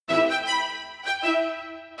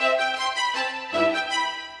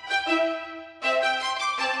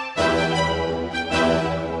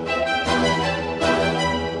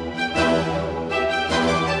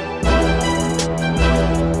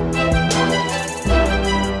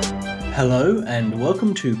Hello and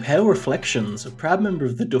welcome to Pale Reflections, a proud member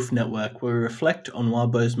of the Duff Network where we reflect on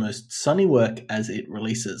Wildbow's most sunny work as it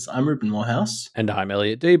releases. I'm Ruben Morehouse. And I'm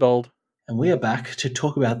Elliot Diebold. And we are back to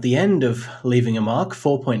talk about the end of Leaving a Mark,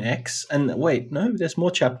 4.x. And wait, no, there's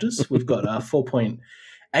more chapters. We've got 4.8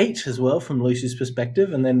 as well from Lucy's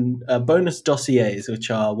perspective, and then bonus dossiers, which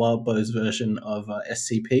are Wildbow's version of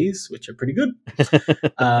SCPs, which are pretty good.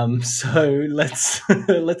 So let's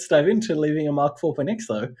dive into Leaving a Mark 4.x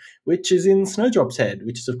though, which is in Snowdrops' head,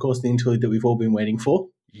 which is of course the interlude that we've all been waiting for.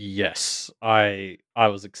 Yes, I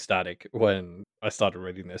was ecstatic when I started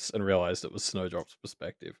reading this and realized it was Snowdrop's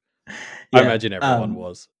perspective. Yeah, I imagine everyone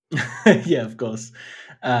was. Yeah, of course.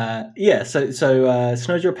 So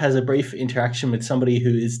Snowdrop has a brief interaction with somebody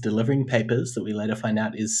who is delivering papers that we later find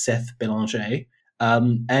out is Seth Belanger.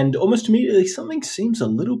 And almost immediately something seems a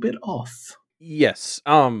little bit off. Yes.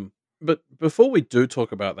 But before we do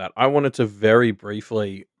talk about that, I wanted to very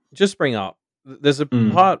briefly just bring up there's a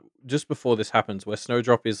part just before this happens where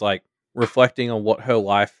Snowdrop is like reflecting on what her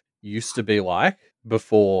life used to be like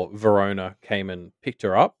before Verona came and picked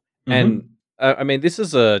her up. And I mean, this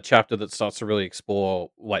is a chapter that starts to really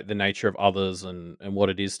explore like the nature of others and what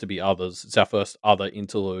it is to be others. It's our first other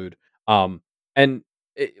interlude. And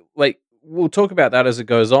like we'll talk about that as it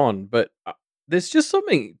goes on, but there's just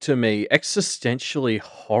something to me existentially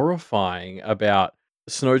horrifying about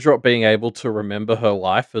Snowdrop being able to remember her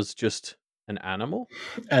life as just an animal.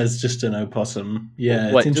 As just an opossum.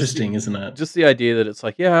 Yeah, Like, it's interesting, isn't it? Just the idea that it's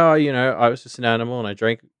like, yeah, you know, I was just an animal and I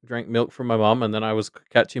drank milk from my mum and then I was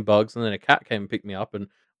catching bugs and then a cat came and picked me up and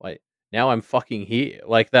like now I'm fucking here.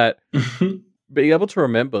 Like that being able to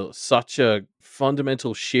remember such a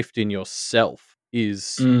fundamental shift in yourself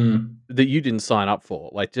is that you didn't sign up for.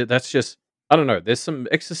 Like that's just I don't know, there's some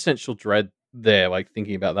existential dread there like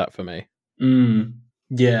thinking about that for me.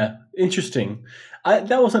 Yeah, interesting.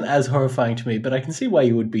 That wasn't as horrifying to me, but I can see why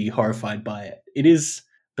you would be horrified by it. It is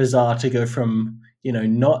bizarre to go from,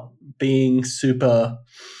 not being super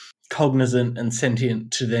cognizant and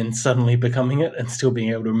sentient to then suddenly becoming it and still being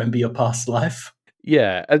able to remember your past life.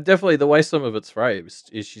 Yeah, and definitely the way some of it's phrased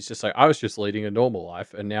is she's just like, I was just leading a normal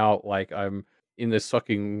life, and now like I'm in this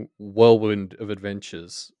fucking whirlwind of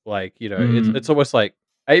adventures. Like, it's almost like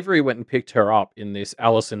Avery went and picked her up in this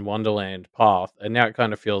Alice in Wonderland path, and now it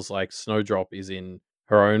kind of feels like Snowdrop is in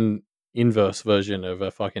her own inverse version of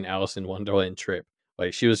a fucking Alice in Wonderland trip.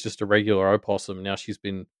 Like she was just a regular opossum, now she's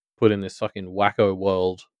been put in this fucking wacko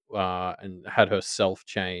world, and had herself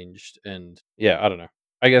changed, and yeah, I don't know.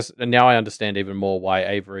 I guess, and now I understand even more why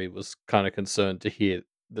Avery was kind of concerned to hear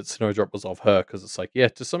that Snowdrop was of her, because it's like, yeah,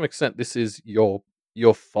 to some extent, this is your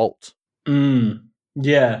fault.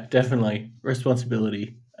 Yeah, definitely.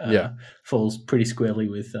 Responsibility falls pretty squarely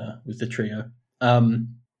with the trio.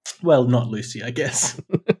 Well, not Lucy, I guess.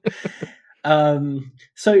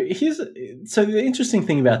 So the interesting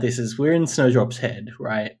thing about this is we're in Snowdrop's head,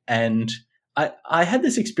 right? And I had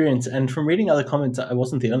this experience, and from reading other comments, I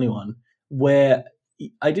wasn't the only one, where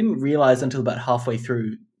I didn't realize until about halfway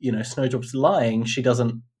through, Snowdrop's lying. She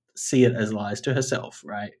doesn't see it as lies to herself,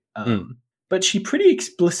 right? But she pretty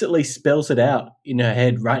explicitly spells it out in her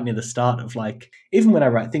head right near the start of like, even when I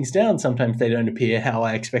write things down, sometimes they don't appear how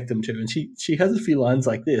I expect them to. And she has a few lines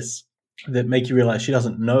like this that make you realize she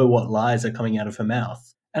doesn't know what lies are coming out of her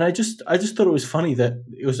mouth. And I just thought it was funny that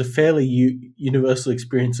it was a fairly universal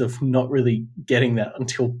experience of not really getting that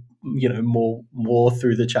until, more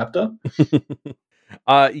through the chapter.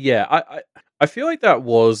 Yeah, I feel like that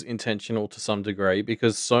was intentional to some degree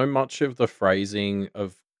because so much of the phrasing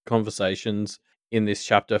of conversations in this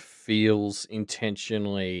chapter feels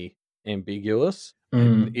intentionally ambiguous.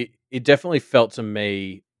 It definitely felt to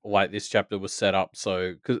me like this chapter was set up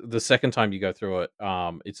so because the second time you go through it,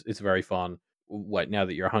 it's very fun. Like now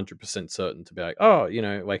that you're 100% certain to be like, oh,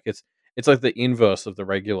 like it's like the inverse of the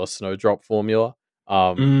regular Snowdrop formula.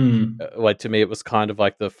 Like to me, it was kind of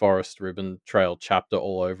like the Forest Ribbon Trail chapter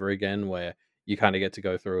all over again, where you kind of get to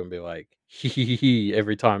go through and be like, hee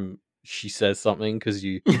every time she says something because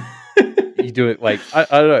you do it like I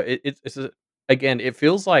don't know. Again, it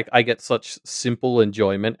feels like I get such simple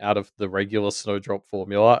enjoyment out of the regular Snowdrop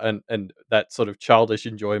formula, and that sort of childish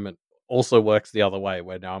enjoyment also works the other way.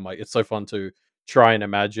 Where now I'm like, it's so fun to try and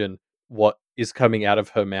imagine what is coming out of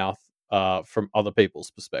her mouth from other people's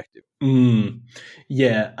perspective.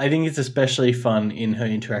 Yeah, I think it's especially fun in her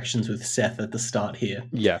interactions with Seth at the start here.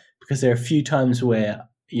 Yeah. Because there are a few times where,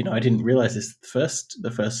 I didn't realize this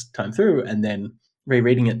the first time through, and then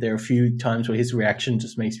rereading it, there are a few times where his reaction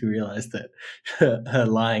just makes me realize that her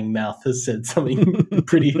lying mouth has said something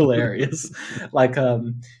pretty hilarious. Like,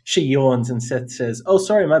 she yawns and Seth says, "Oh,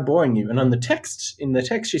 sorry, am I boring you?" And on the text, in the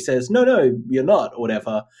text, she says, "No, no, you're not," or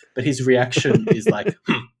whatever. But his reaction is like,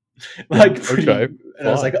 like Okay, pretty. And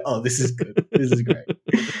I was like, fine. "Oh, this is good. This is great."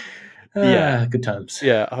 Yeah, Good times.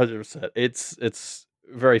 yeah, 100%. It's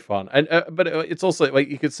very fun, and but it's also like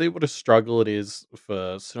you can see what a struggle it is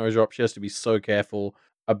for Snowdrop. She has to be so careful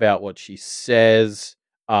about what she says.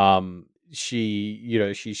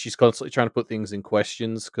 She's constantly trying to put things in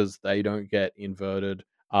questions because they don't get inverted.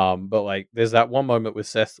 But like, there's that one moment with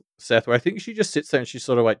Seth, where I think she just sits there and she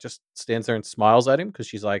sort of like just stands there and smiles at him because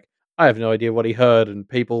she's like, I have no idea what he heard, and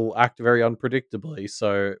people act very unpredictably.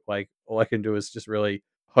 So like, all I can do is just really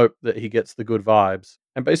hope that he gets the good vibes.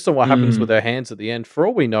 And based on what happens with Mm, her hands at the end, for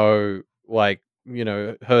all we know, like,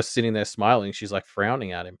 her sitting there smiling, she's like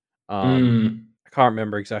frowning at him. mm. I can't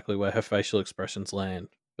remember exactly where her facial expressions land,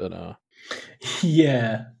 but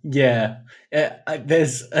Yeah, yeah.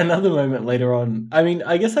 There's another moment later on. I mean,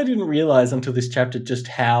 I guess I didn't realize until this chapter just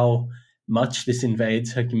how much this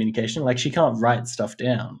invades her communication. Like, she can't write stuff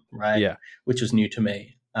down, right? yeah, Which was new to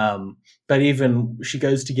me. But even she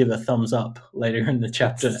goes to give a thumbs up later in the it's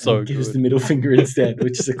chapter so and gives the good. middle finger instead,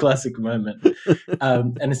 which is a classic moment.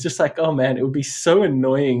 And it's just like, oh man, it would be so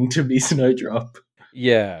annoying to be Snowdrop.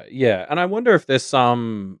 Yeah, yeah, and I wonder if there's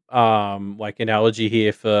some like analogy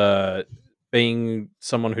here for being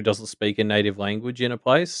someone who doesn't speak a native language in a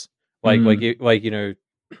place, Mm,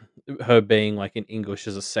 her being like in English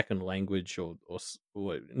as a second language, or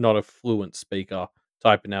not a fluent speaker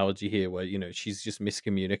type analogy here, where she's just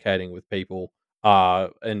miscommunicating with people,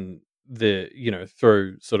 and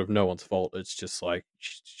through sort of no one's fault. It's just like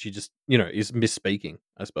she just is misspeaking,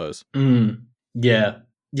 I suppose. mm, yeah,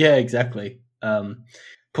 yeah, exactly.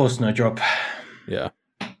 Poor Snowdrop. Yeah.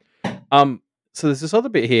 Um, so there's this other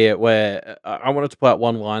bit here where I wanted to pull out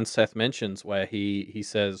one line Seth mentions where he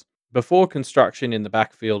says, "Before construction in the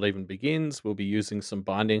backfield even begins, we'll be using some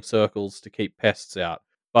binding circles to keep pests out: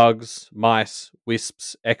 bugs, mice,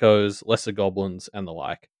 wisps, echoes, lesser goblins, and the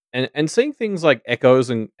like." And seeing things like echoes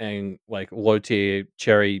and like low tier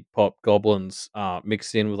cherry pop goblins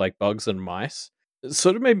mixed in with like bugs and mice, it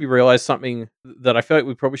sort of made me realize something that I feel like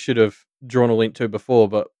we probably should have drawn a link to before,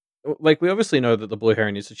 but like, we obviously know that the Blue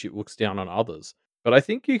Heron Institute looks down on others, but I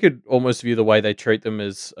think you could almost view the way they treat them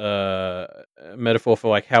as a metaphor for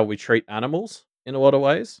like how we treat animals in a lot of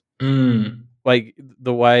ways. Mm, Like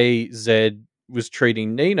the way Zed was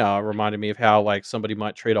treating Nina reminded me of how like somebody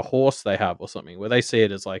might treat a horse they have or something, where they see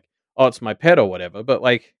it as like, oh, it's my pet or whatever. But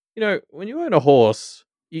like, when you own a horse,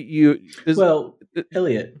 you there's well,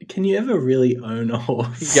 Elliot, can you ever really own a yeah,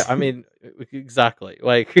 horse? I mean, exactly.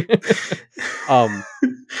 Like, um,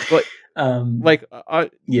 like um, Like, I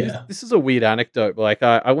this yeah. this is a weird anecdote, but, like,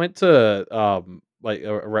 I went to, like,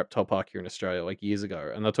 a reptile park here in Australia, like, years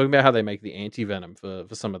ago, and they're talking about how they make the anti-venom for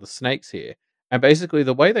some of the snakes here, and basically,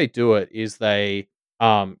 the way they do it is they,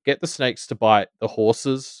 get the snakes to bite the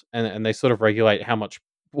horses, and they sort of regulate how much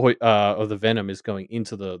of the venom is going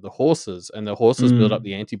into the horses, and the horses build up Mm,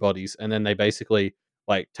 the antibodies, and then they basically,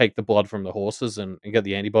 like, take the blood from the horses and get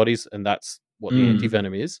the antibodies, and that's what the mm,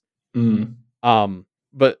 anti-venom is. mm,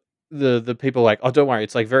 But the people like, "Oh, don't worry,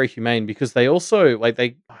 it's, like, very humane," because they also like,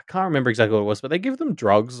 I can't remember exactly what it was, but they give them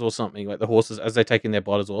drugs or something, like, the horses as they take in their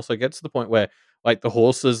blood as well. So it gets to the point where, like,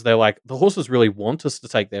 they're like, "The horses really want us to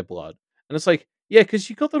take their blood." And it's like, "Yeah, because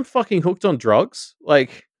you got them fucking hooked on drugs.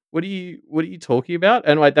 Like, what are you talking about?"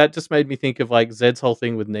 And, like, that just made me think of, like, Zed's whole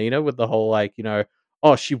thing with Nina with the whole, like,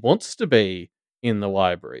 "Oh, she wants to be in the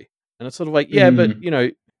library." And it's sort of like, "Yeah, but,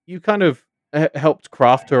 mm, you kind of helped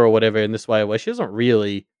craft her or whatever in this way where she doesn't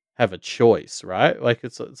really have a choice, right? Like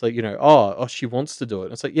it's like, oh, she wants to do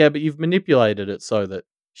it. It's like, yeah, but you've manipulated it so that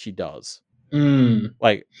she does. mm.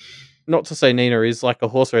 Like, not to say Nina is like a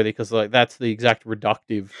horse already, because like that's the exact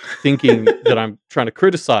reductive thinking that I'm trying to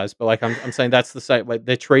criticize, but like I'm saying that's the same, like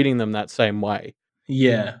they're treating them that same way.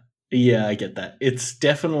 Yeah, yeah, I get that. It's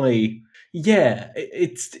definitely, yeah,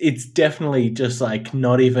 it's definitely just like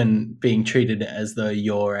not even being treated as though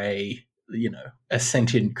you're a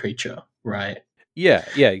sentient creature, right? Yeah,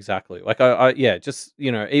 yeah, exactly. Like yeah, just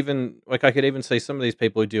even like I could even see some of these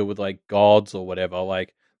people who deal with like gods or whatever.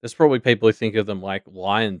 Like, there's probably people who think of them like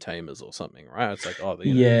lion tamers or something, right? It's like, oh, they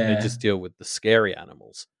Yeah. just deal with the scary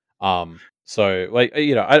animals. So like,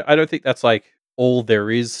 I don't think that's like all there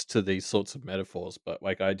is to these sorts of metaphors, but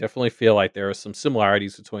like I definitely feel like there are some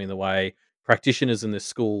similarities between the way practitioners in this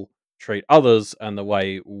school treat others and the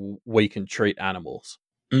way we can treat animals.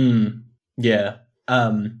 Mm, yeah.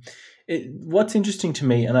 Um, What's interesting to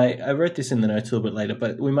me, and I wrote this in the notes a little bit later,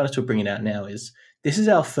 but we might as well bring it out now, is this is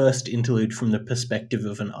our first interlude from the perspective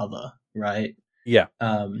of an other, right? Yeah.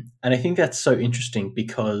 And I think that's so interesting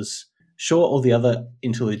because, sure, all the other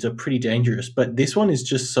interludes are pretty dangerous, but this one is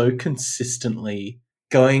just so consistently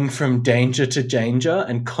going from danger to danger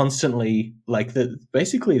and constantly like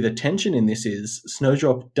basically the tension in this is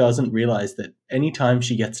Snowdrop doesn't realize that anytime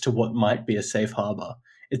she gets to what might be a safe harbor,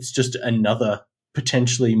 it's just another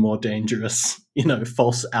potentially more dangerous,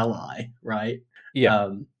 false ally, right? Yeah.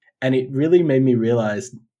 And it really made me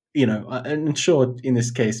realize, and sure, in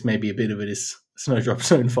this case, maybe a bit of it is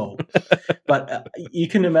Snowdrop's own fault, but you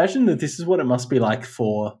can imagine that this is what it must be like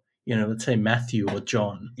for, let's say Matthew or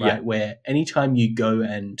John, right? Yeah. Where anytime you go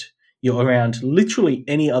and you're around literally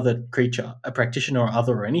any other creature, a practitioner or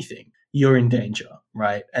other or anything, you're in danger,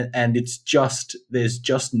 right? And there's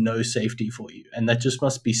just no safety for you. And that just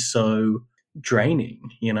must be so draining,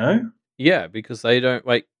 Yeah, because they don't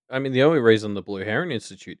like. I mean, the only reason the Blue Heron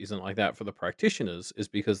Institute isn't like that for the practitioners is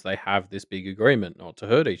because they have this big agreement not to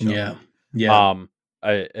hurt each other. Yeah. Yeah. Um,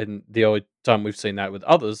 and the only time we've seen that with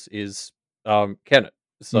others is Kennet. Yeah.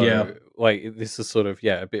 So like this is sort of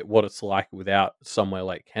a bit what it's like without somewhere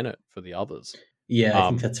like Kennet for the others. Yeah, I think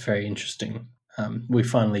Um, that's very interesting. We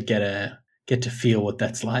finally get to feel what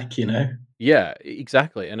that's like, Yeah,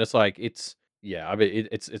 exactly. And it's like I mean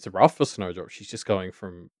it's rough for Snowdrop. She's just going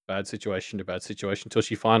from bad situation to bad situation until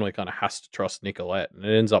she finally kind of has to trust Nicolette, and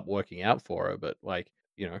it ends up working out for her. But like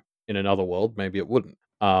in another world, maybe it wouldn't.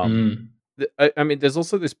 Mm. I mean, there's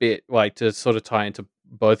also this bit like to sort of tie into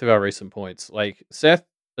both of our recent points. Like Seth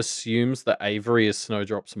assumes that Avery is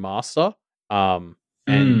Snowdrop's master, um,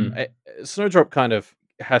 and Mm. Snowdrop kind of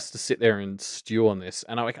has to sit there and stew on this.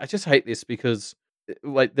 And I just hate this because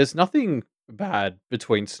like there's nothing bad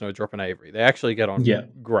between Snowdrop and Avery. They actually get on Yeah.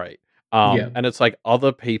 great. Yeah. And it's like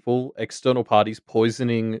other people, external parties,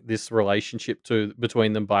 poisoning this relationship to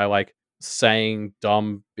between them by like saying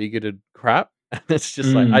dumb, bigoted crap. And it's just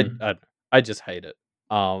like Mm. I just hate it.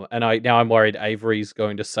 And I'm worried Avery's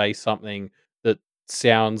going to say something that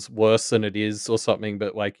sounds worse than it is or something,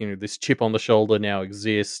 but like, this chip on the shoulder now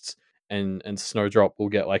exists and Snowdrop will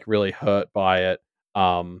get like really hurt by it.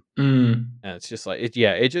 Um, Mm. and it's just like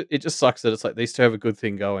it just sucks that it's like these two have a good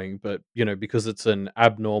thing going, but because it's an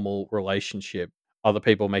abnormal relationship, other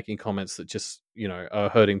people making comments that just are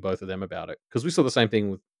hurting both of them about it. Because we saw the same thing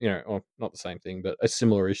with or not the same thing, but a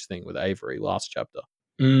similar-ish thing with Avery last chapter.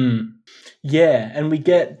 Mm. Yeah, and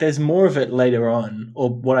there's more of it later on, or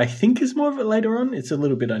what I think is more of it later on. It's a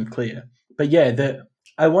little bit unclear. But yeah,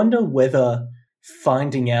 I wonder whether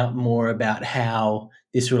finding out more about how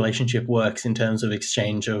this relationship works in terms of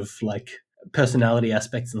exchange of like personality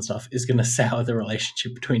aspects and stuff is going to sour the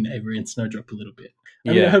relationship between Avery and Snowdrop a little bit. I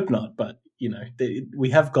mean, I Yeah, hope not, but we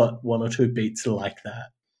have got one or two beats like that.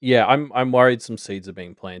 yeah. I'm worried some seeds are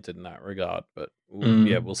being planted in that regard, but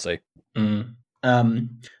Mm. we'll see. Mm.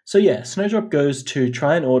 So yeah, Snowdrop goes to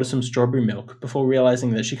try and order some strawberry milk before realizing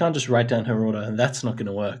that she can't just write down her order and that's not going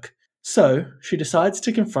to work. So she decides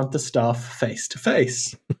to confront the staff face to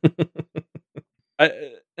face.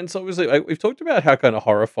 And so obviously, like, we've talked about how kind of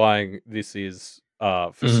horrifying this is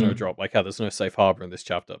for Mm. Snowdrop, like how there's no safe harbor in this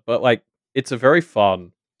chapter, but like it's a very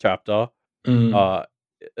fun chapter Mm. uh,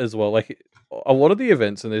 as well. Like a lot of the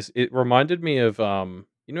events in this, it reminded me of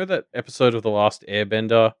that episode of The Last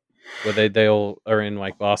Airbender where they all are in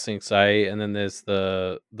like Ba Sing Se, and then there's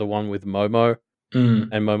the one with Momo, Mm.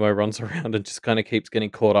 and Momo runs around and just kind of keeps getting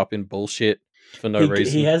caught up in bullshit for no He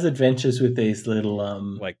reason, has adventures with these little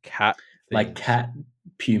like cat like things. cat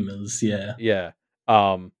pumas. Yeah. Yeah.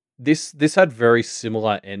 This had very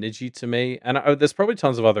similar energy to me, and there's probably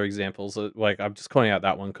tons of other examples. Like I'm just calling out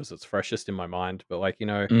that one because it's freshest in my mind. But like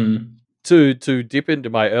Mm. to dip into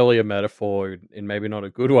my earlier metaphor in maybe not a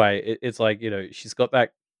good way, it's like she's got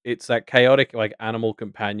that it's that chaotic like animal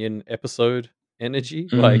companion episode energy.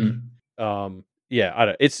 Like Mm. yeah, I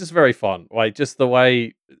don't. It's just very fun. Like just the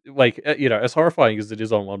way like as horrifying as it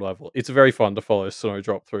is on one level, it's very fun to follow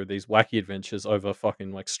Snowdrop through these wacky adventures over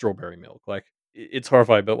fucking like strawberry milk. Like it's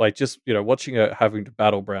horrifying, but like just watching her having to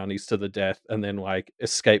battle brownies to the death and then like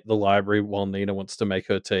escape the library while Nina wants to make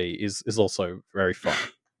her tea is also very fun.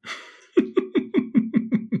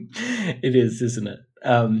 It is, isn't it?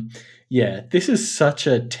 Yeah, this is such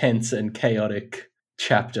a tense and chaotic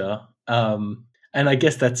chapter. And I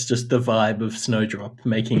guess that's just the vibe of Snowdrop,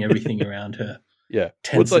 making everything around her Yeah.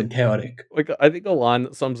 What's tense and chaotic. like I think a line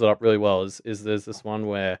that sums it up really well is there's this one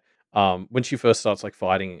where when she first starts like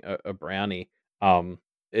fighting a brownie,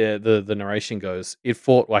 the narration goes, it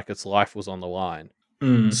fought like its life was on the line.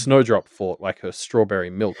 Snowdrop thought like her strawberry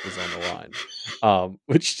milk was on the line,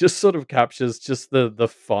 which just sort of captures just the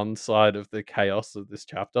fun side of the chaos of this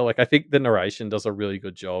chapter. Like I think the narration does a really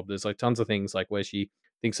good job. There's like tons of things like where she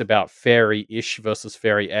thinks about fairy-ish versus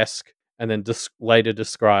fairy-esque, and then later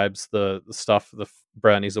describes the stuff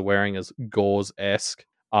brownies are wearing as gauze-esque.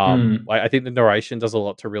 Like I think the narration does a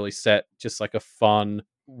lot to really set just like a fun,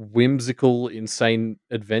 whimsical, insane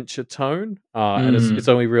adventure tone. And it's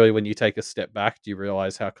only really when you take a step back do you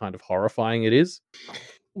realize how kind of horrifying it is.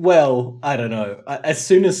 Well, I don't know. As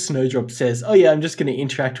soon as Snowdrop says, "Oh yeah, I'm just going to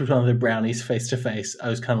interact with one of the brownies face to face," I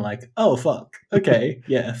was kind of like, "Oh fuck, okay,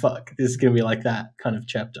 yeah, fuck, this is going to be like that kind of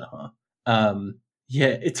chapter, huh?"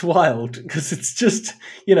 Yeah, it's wild because it's just,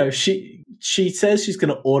 she says she's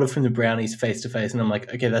going to order from the brownies face to face, and I'm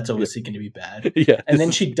like, okay, that's obviously going to be bad. Yeah, and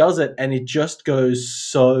then she does it, and it just goes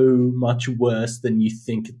so much worse than you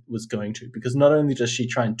think it was going to, because not only does she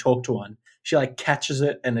try and talk to one, she like catches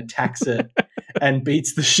it and attacks it and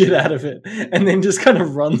beats the shit out of it, and then just kind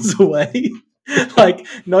of runs away. Like,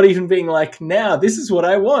 not even being like, now this is what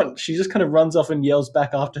I want. She just kind of runs off and yells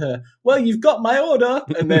back after her, "Well, you've got my order,"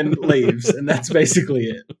 and then leaves, and that's basically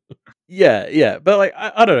it. Yeah, but like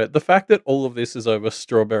I don't know, the fact that all of this is over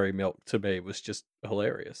strawberry milk to me was just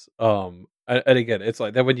hilarious. And again, it's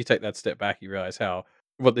like then when you take that step back, you realize how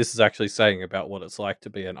what this is actually saying about what it's like to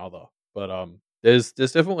be an other. But there's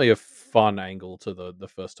definitely a fun angle to the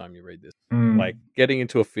first time you read this, like getting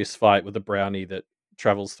into a fist fight with a brownie that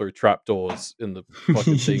travels through trapdoors in the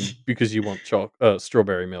fucking thing because you want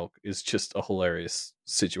strawberry milk is just a hilarious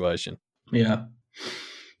situation. Yeah,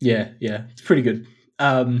 it's pretty good.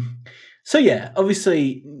 So yeah,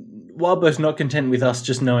 obviously, Wildbow's not content with us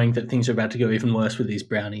just knowing that things are about to go even worse with these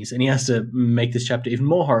brownies, and he has to make this chapter even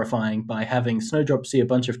more horrifying by having Snowdrop see a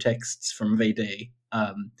bunch of texts from VD,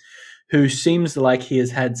 who seems like he has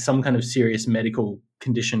had some kind of serious medical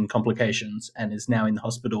condition complications and is now in the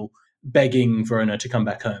hospital begging Verona to come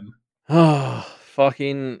back home. Oh,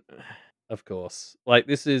 fucking, of course. Like,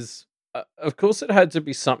 this is, of course, it had to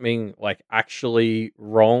be something like actually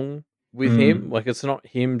wrong with him. Like, it's not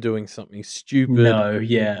him doing something stupid. No,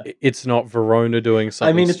 yeah. It's not Verona doing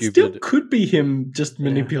something I mean, it stupid. still could be him just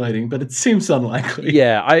manipulating, but it seems unlikely.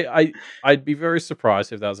 Yeah, I'd be very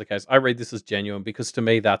surprised if that was the case. I read this as genuine because to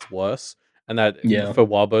me that's worse. And that for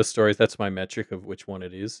Wildbow stories, that's my metric of which one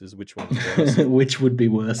it is which one's worse. Which would be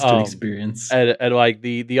worse to experience. And like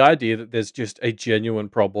the idea that there's just a genuine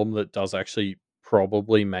problem that does actually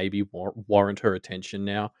probably maybe warrant her attention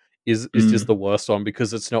now is just the worst one,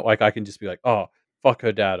 because it's not like I can just be like, oh, fuck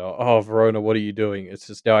her dad, or oh, Verona, what are you doing? It's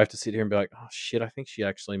just now I have to sit here and be like, oh shit, I think she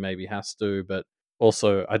actually maybe has to, but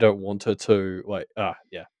also I don't want her to. Like,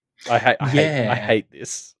 yeah. I hate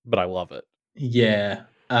this, but I love it. Yeah.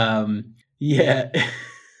 Yeah.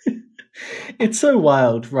 It's so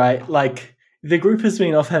wild, right? Like, the group has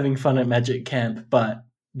been off having fun at Magic Camp, but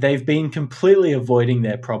they've been completely avoiding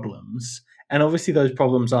their problems. And obviously those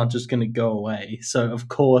problems aren't just going to go away. So of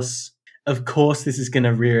course this is going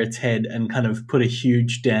to rear its head and kind of put a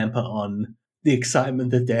huge damper on the excitement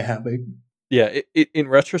that they're having. Yeah, in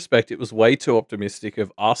retrospect, it was way too optimistic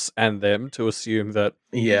of us and them to assume that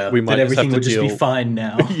we might that everything would just be fine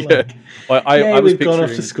now. Yeah, I was we've gone off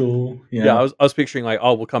to school. Yeah, I was picturing like,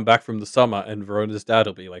 oh, we'll come back from the summer and Verona's dad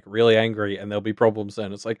will be like really angry and there'll be problems.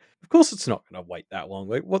 And it's like, of course, it's not going to wait that long.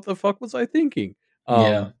 Like, what the fuck was I thinking?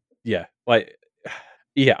 Yeah, like.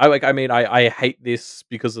 Yeah, I hate this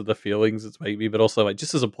because of the feelings it's made me, but also like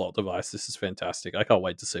just as a plot device, this is fantastic. I can't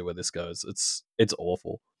wait to see where this goes. It's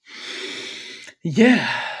awful. Yeah,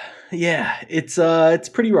 it's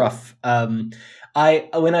pretty rough. When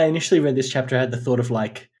I initially read this chapter, I had the thought of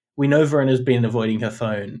like, we know Verona's been avoiding her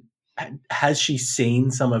phone. Has she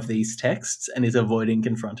seen some of these texts and is avoiding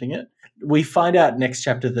confronting it? We find out next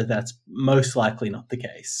chapter that that's most likely not the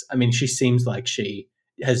case. I mean, she seems like she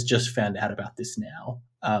has just found out about this now.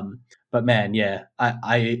 But man, yeah,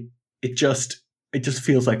 it just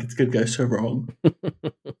feels like it's going to go so wrong.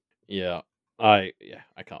 Yeah, I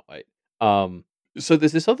can't wait. So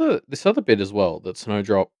there's this other bit as well that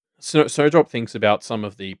Snowdrop thinks about some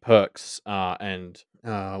of the perks and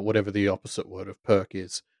whatever the opposite word of perk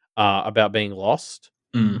is about being lost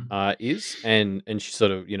is, and she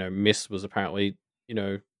sort of, Miss was apparently,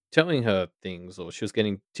 telling her things, or she was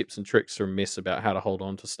getting tips and tricks from Miss about how to hold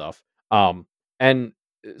on to stuff. And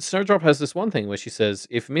Snowdrop has this one thing where she says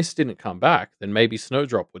if Miss didn't come back, then maybe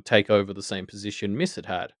Snowdrop would take over the same position Miss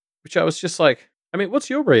had, which I was just like, I mean, what's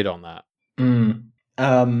your read on that?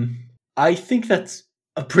 I think that's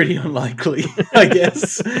a pretty unlikely, I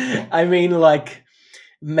guess. I mean, like,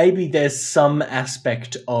 maybe there's some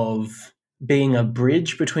aspect of being a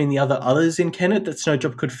bridge between the others in Kennet that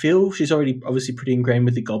Snowdrop could feel. She's already obviously pretty ingrained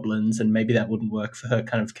with the goblins, and maybe that wouldn't work for her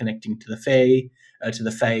kind of connecting to the Fae.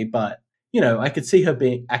 But I could see her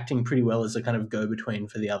being acting pretty well as a kind of go-between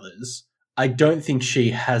for the others. I don't think she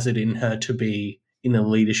has it in her to be in a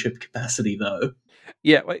leadership capacity, though.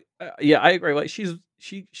 Yeah, yeah, I agree. Like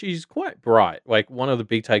she's quite bright. Like one of the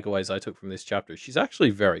big takeaways I took from this chapter, she's actually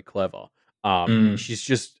very clever. Mm, She's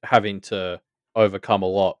just having to overcome a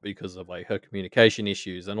lot because of like her communication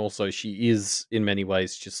issues, and also she is in many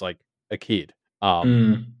ways just like a kid. Um,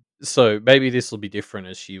 mm, so maybe this will be different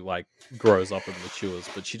as she like grows up and matures,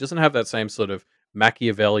 but she doesn't have that same sort of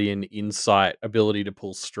Machiavellian insight ability to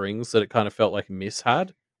pull strings that it kind of felt like Miss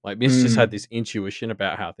had. Like Miss just had mm. this intuition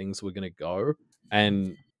about how things were going to go,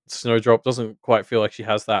 and Snowdrop doesn't quite feel like she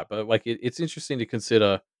has that. But like it's interesting to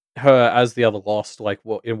consider her as the other Lost, like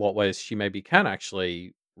what ways she maybe can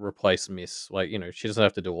actually replace Miss. Like she doesn't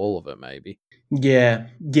have to do all of it. Maybe. Yeah,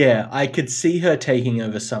 yeah, I could see her taking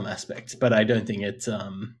over some aspects, but I don't think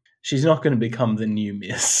she's not going to become the new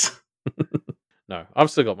Miss. No,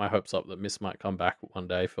 I've still got my hopes up that Miss might come back one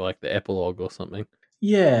day for like the epilogue or something.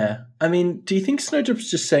 Yeah, I mean, do you think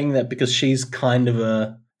Snowdrop's just saying that because she's kind of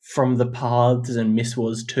a from the paths and Miss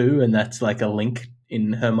was too, and that's like a link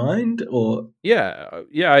in her mind, or Yeah,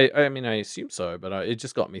 yeah. I mean, I assume so, but it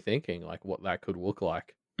just got me thinking, like, what that could look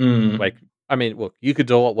like. mm. Like, I mean, look, you could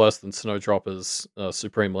do a lot worse than Snowdrop as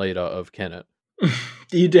supreme leader of Kennet.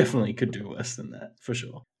 You definitely could do worse than that for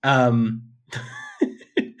sure.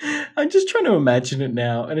 I'm just trying to imagine it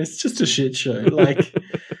now, and it's just a shit show. Like,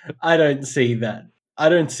 I don't see that. I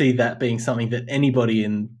don't see that being something that anybody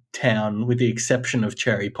in town, with the exception of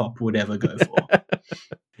Cherry Pop, would ever go for.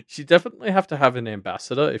 She'd definitely have to have an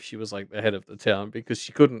ambassador if she was like the head of the town, because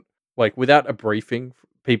she couldn't, like, without a briefing,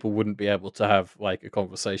 people wouldn't be able to have like a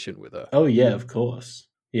conversation with her. Oh yeah, of course.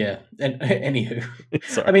 Yeah. And anywho, I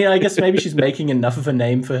Sorry. mean, I guess maybe she's making enough of a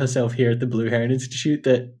name for herself here at the Blue Heron Institute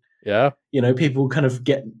that Yeah. people kind of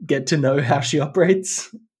get to know how she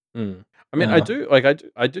operates. Mm. I mean, Uh,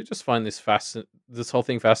 I do just find this whole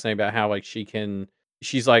thing fascinating about how like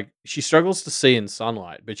she's like she struggles to see in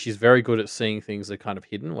sunlight, but she's very good at seeing things that are kind of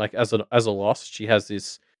hidden. Like as a Lost, she has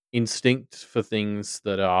this instinct for things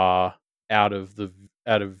that are out of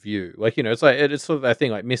view. Like it's like it's sort of that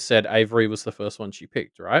thing. Like Miss said, Avery was the first one she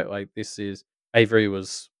picked, right? Like this is Avery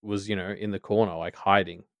was in the corner, like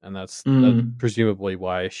hiding, and that's mm, presumably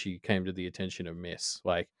why she came to the attention of Miss.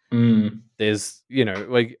 Like mm. there's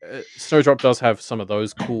like Snowdrop does have some of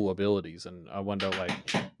those cool abilities, and I wonder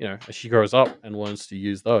like as she grows up and learns to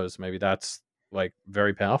use those, maybe that's like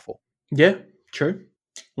very powerful. Yeah, true.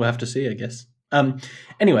 We'll have to see, I guess.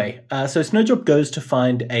 Anyway, so Snowdrop goes to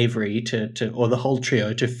find Avery or the whole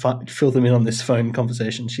trio to fill them in on this phone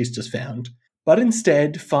conversation she's just found, but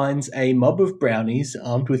instead finds a mob of brownies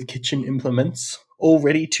armed with kitchen implements, all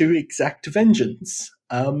ready to exact vengeance.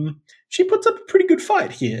 She puts up a pretty good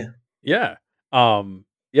fight here. Yeah.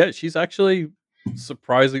 Yeah, she's actually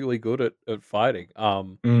surprisingly good at fighting.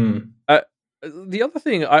 Mm. Uh, the other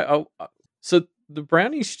thing so the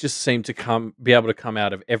brownies just seem to be able to come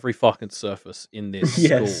out of every fucking surface in this school,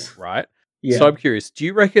 Yes. right? So Yeah. I'm curious, do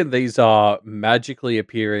you reckon these are magically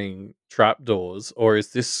appearing trapdoors, or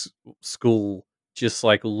is this school just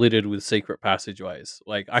like littered with secret passageways?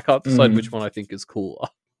 Like I can't decide which Mm. one I think is cooler.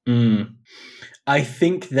 Mm. I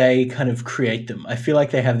think they kind of create them. I feel like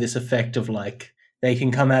they have this effect of like they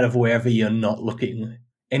can come out of wherever you're not looking.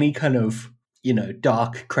 Any kind of,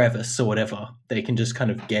 dark crevice or whatever, they can just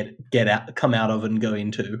kind of get out, come out of and go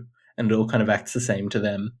into, and it all kind of acts the same to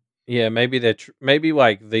them. Yeah, maybe maybe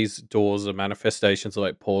like these doors are manifestations of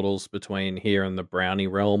like portals between here and the brownie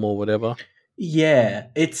realm or whatever. Yeah,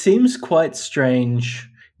 it seems quite strange.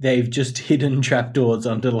 They've just hidden trapdoors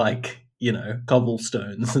under like,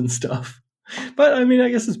 cobblestones and stuff. But I mean, I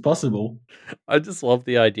guess it's possible. I just love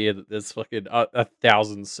the idea that there's fucking a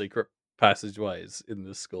thousand secret passageways in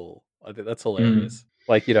this school. I think that's Mm. hilarious.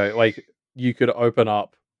 Like like you could open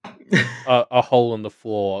up a hole in the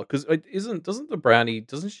floor because isn't doesn't the brownie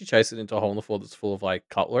doesn't she chase it into a hole in the floor that's full of like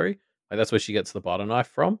cutlery? Like that's where she gets the butter knife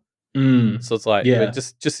from. Mm. So it's like, but Yeah.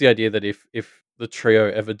 just the idea that if the trio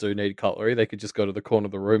ever do need cutlery, they could just go to the corner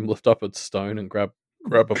of the room, lift up a stone, and grab a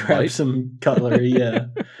Grab blade. some cutlery. Yeah.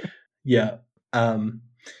 Yeah. Um,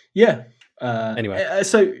 yeah. Anyway,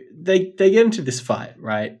 So they get into this fight,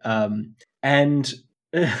 right? And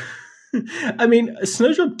I mean,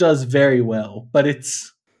 Snowdrop does very well, but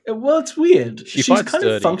it's weird. she She's fights kind of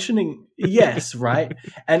dirty. functioning, yes, right?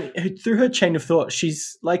 And through her chain of thought,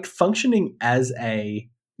 she's like functioning as a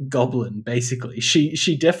goblin, basically.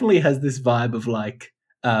 She definitely has this vibe of like,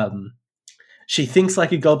 um, She thinks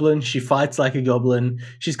like a goblin. She fights like a goblin.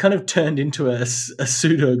 She's kind of turned into a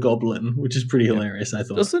pseudo goblin, which is pretty Yeah. hilarious, I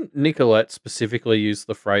thought. Doesn't Nicolette specifically use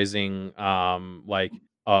the phrasing, I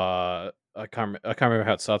can't remember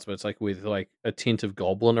how it starts, but it's like with like a tint of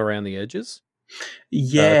goblin around the edges to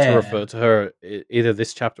Yeah, refer to her either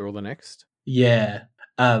this chapter or the next. yeah.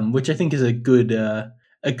 Which I think is a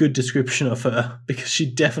good description of her because she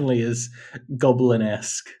definitely is goblin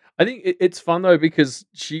esque. I think it's fun though because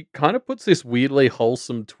she kind of puts this weirdly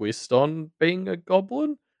wholesome twist on being a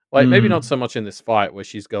goblin. Like maybe not Mm. so much in this fight where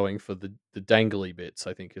she's going for the dangly bits,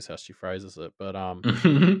 I think is how she phrases it. But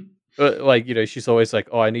like, she's always like,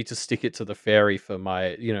 "Oh, I need to stick it to the fairy for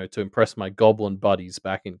my, to impress my goblin buddies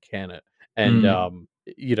back in Kennet." And Mm.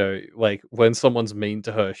 like when someone's mean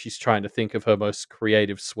to her, she's trying to think of her most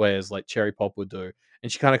creative swears like Cherry Pop would do.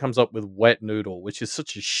 And she kind of comes up with wet noodle, which is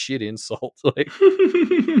such a shit insult. Like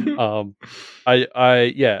um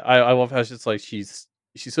I love how she's like she's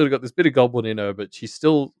sort of got this bit of goblin in her, but she's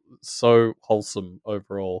still so wholesome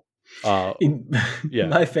overall. Uh In, yeah.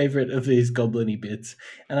 my favorite of these goblin-y bits,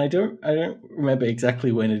 and I don't remember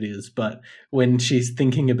exactly when it is, but when she's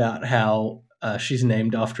thinking about how she's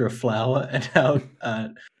named after a flower and how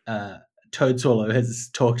uh, Toad Swallow has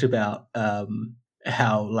talked about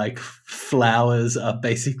how like flowers are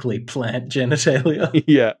basically plant genitalia,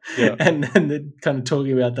 Yeah, yeah. and they're kind of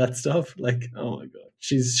talking about that stuff. Like, oh my god,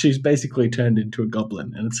 she's basically turned into a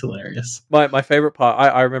goblin, and it's hilarious. My favorite part,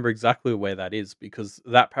 I remember exactly where that is because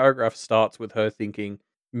that paragraph starts with her thinking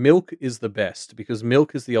milk is the best because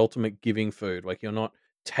milk is the ultimate giving food. Like you're not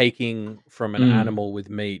taking from an Mm, animal with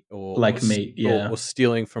meat like meat, or yeah.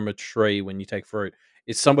 stealing from a tree when you take fruit.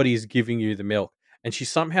 It's somebody is giving you the milk, and she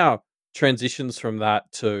somehow transitions from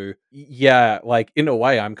that to yeah, like in a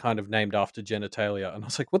way, I'm kind of named after genitalia, and I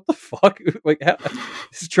was like, what the fuck? Like how,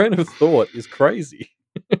 this train of thought is crazy.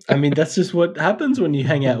 I mean, that's just what happens when you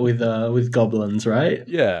hang out with goblins, right?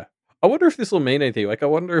 Yeah. I wonder if this will mean anything. Like, I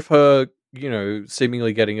wonder if her,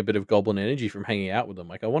 seemingly getting a bit of goblin energy from hanging out with them.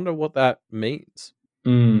 Like, I wonder what that means.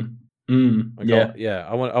 Mm, Like, yeah, yeah,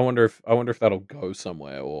 I wonder if that'll go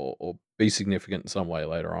somewhere or be significant in some way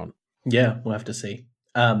later on. yeah. We'll have to see.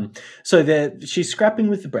 So she's scrapping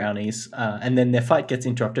with the brownies, and then their fight gets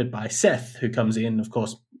interrupted by Seth, who comes in, of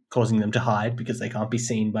course, causing them to hide because they can't be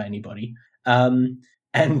seen by anybody.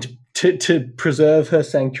 And to preserve her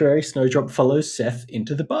sanctuary, Snowdrop follows Seth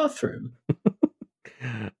into the bathroom.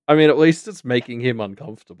 I mean, at least it's making him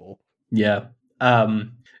uncomfortable. Yeah.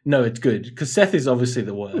 No, it's good because Seth is obviously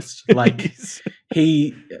the worst. Like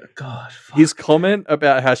He's- God, fuck. His comment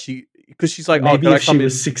about how because she's like, "Oh, Maybe can I if she come in?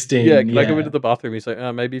 was Yeah, 16, can I go into yeah. the bathroom?" He's like,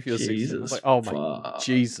 "Maybe if you're 16." I was Jesus like, "Oh my fuck.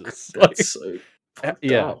 Jesus!" That's Like, so fucked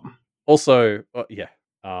yeah. up. Also, yeah.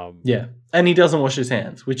 Um, Yeah. And he doesn't wash his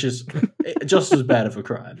hands, which is just as bad of a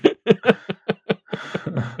crime.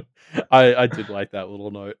 I did like that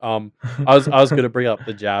little note. I was gonna bring up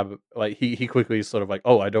the jab. Like he quickly is sort of like,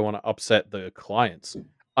 oh, I don't want to upset the clients.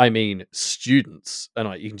 I mean students, and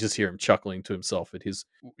like you can just hear him chuckling to himself at his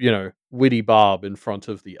witty barb in front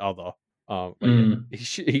of the other. But yeah, Mm.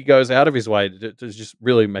 he goes out of his way to just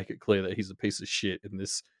really make it clear that he's a piece of shit in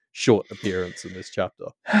this short appearance in this chapter.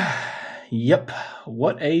 Yep.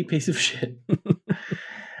 What a piece of shit.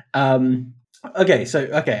 Okay,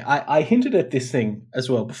 I hinted at this thing as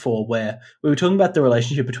well before where we were talking about the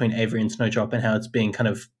relationship between Avery and Snowdrop and how it's being kind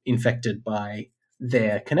of infected by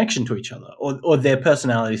their connection to each other, or their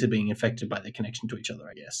personalities are being infected by their connection to each other,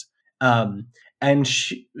 I guess. Um, and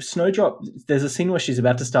Snowdrop, there's a scene where she's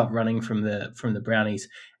about to start running from the brownies,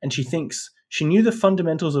 and she thinks she knew the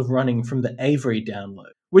fundamentals of running from the Avery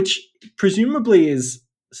download, which presumably is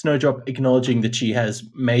Snowdrop acknowledging that she has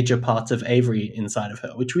major parts of Avery inside of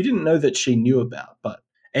her, which we didn't know that she knew about, but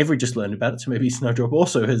Avery just learned about it, so maybe Snowdrop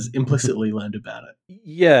also has implicitly learned about it.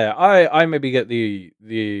 Yeah, I maybe get the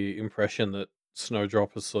impression that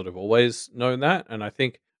Snowdrop has sort of always known that, and I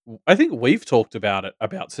think we've talked about it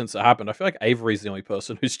about since it happened. I feel like Avery's the only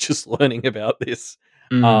person who's just learning about this.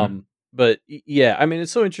 Mm, But yeah, I mean,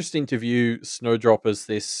 it's so interesting to view Snowdrop as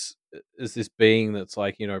this being that's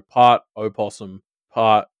like part opossum,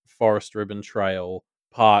 part forest ribbon trail,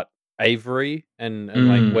 part Avery, and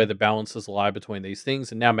like where mm, the balances lie between these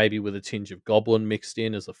things, and now maybe with a tinge of goblin mixed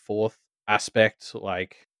in as a fourth aspect.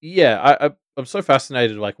 Like, yeah, I'm so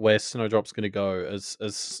fascinated like where Snowdrop's going to go as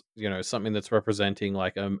something that's representing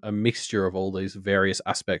like a mixture of all these various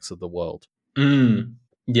aspects of the world. mm,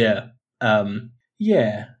 yeah.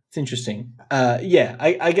 Yeah, it's interesting. Yeah,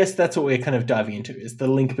 I guess that's what we're kind of diving into is the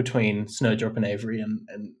link between Snowdrop and Avery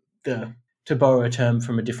and the, to borrow a term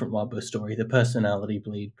from a different Wildbow story, the personality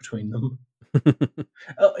bleed between them.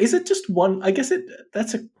 Is it just one? I guess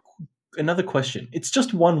that's a another question. It's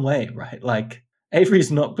just one way, right? Like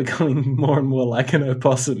Avery's not becoming more and more like an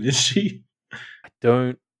opossum, is she? I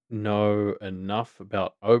don't know enough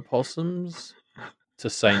about opossums to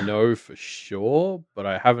say no for sure, but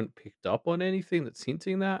I haven't picked up on anything that's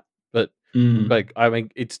hinting that. But Mm, I mean,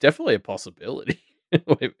 it's definitely a possibility.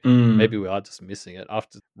 Maybe maybe mm, we are just missing it. I have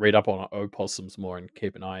to read up on opossums more and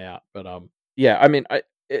keep an eye out. But yeah, I mean,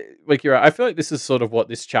 like you're right. I feel like this is sort of what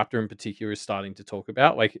this chapter in particular is starting to talk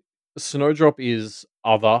about. Like Snowdrop is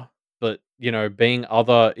other, but being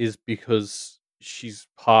other is because she's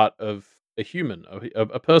part of a human,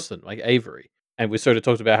 a person like Avery. And we sort of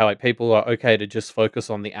talked about how like people are okay to just focus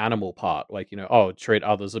on the animal part, like oh, treat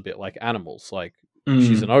others a bit like animals, like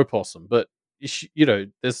she's an mm, opossum, but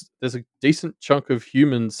there's a decent chunk of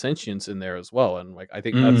human sentience in there as well, and like I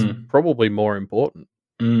think that's mm, probably more important.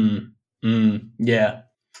 mm, yeah.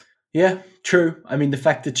 Yeah, true. I mean, the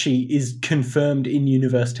fact that she is confirmed in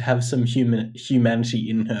universe to have some humanity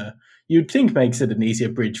in her, you'd think makes it an easier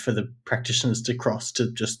bridge for the practitioners to cross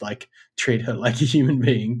to just like treat her like a human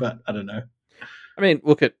being. But I don't know. I mean,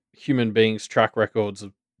 look at human beings' track records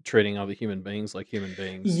of treating other human beings like human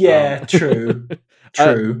beings. Yeah, true, uh,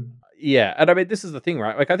 true. Yeah, and I mean, this is the thing,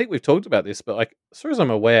 right? Like, I think we've talked about this, but like, as far as I'm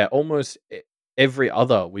aware, almost every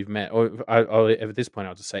other we've met, or at this point,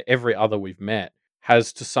 I'll just say every other we've met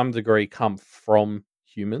has to some degree come from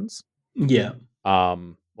humans. Yeah,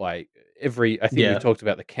 Like I think we've yeah. talked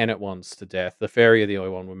about the Kennet ones to death. The fairy are the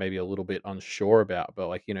only one we're maybe a little bit unsure about, but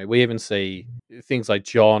like, we even see things like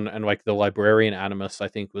John and like the librarian animus, I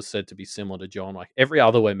think was said to be similar to John. Like every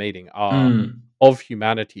other we're meeting are Mm, of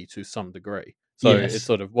humanity to some degree. So it's yes.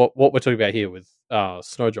 sort of what we're talking about here with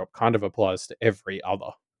Snowdrop kind of applies to every other.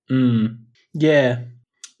 Mm, yeah,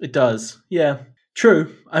 it does. Yeah,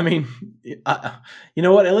 true. I mean, I, you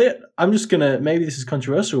know what, Elliot? I'm just gonna. Maybe this is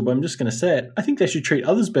controversial, but I'm just gonna say it. I think they should treat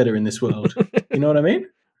others better in this world. You know what I mean?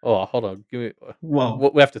 Oh, hold on. Give me.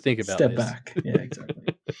 Well, We have to think about step this. back. Yeah,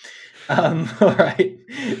 exactly. All right.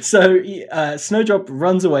 So Snowdrop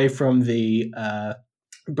runs away from the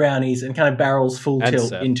brownies and kind of barrels full And tilt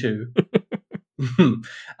Seth. into.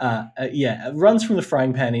 Runs from the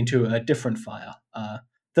frying pan into a different fire.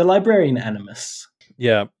 The librarian animus.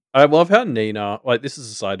 Yeah. I love how Nina, like, this is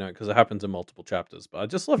a side note because it happens in multiple chapters, but I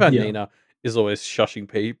just love how Yeah. Nina is always shushing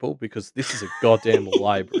people because this is a goddamn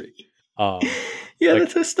library. Um, Yeah, like,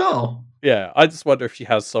 that's her style. yeah, I just wonder if she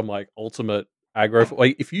has some like ultimate aggro.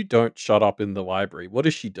 Like, if you don't shut up in the library, what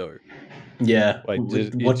does she do? Yeah. Like,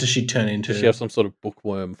 What does she turn does she have into? some sort of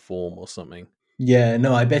bookworm form or something? Yeah,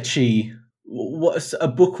 no, I bet she. What's a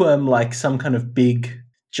bookworm like? Some kind of big,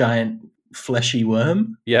 giant, fleshy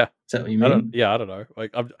worm? Yeah, Is that what you mean? I don't know.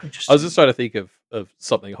 Like, I was just Interesting. trying to think of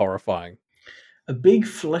something horrifying. A big,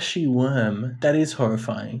 fleshy worm. That is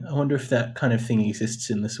horrifying. I wonder if that kind of thing exists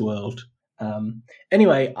in this world.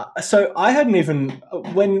 Anyway, so I hadn't even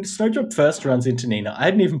when Snowdrop first runs into Nina, I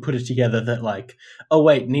hadn't even put it together that like, oh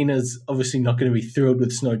wait, Nina's obviously not going to be thrilled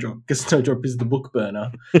with Snowdrop because Snowdrop is the book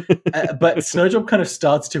burner. But Snowdrop kind of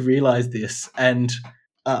starts to realize this, and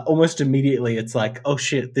almost immediately it's like, oh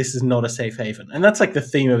shit, this is not a safe haven, and that's like the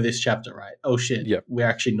theme of this chapter, right? Oh shit, Yeah. we're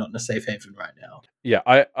actually not in a safe haven right now. Yeah,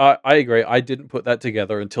 I agree. I didn't put that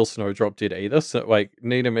together until Snowdrop did either. So like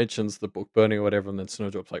Nina mentions the book burning or whatever, and then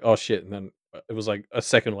Snowdrop's like, "Oh shit!" And then it was like a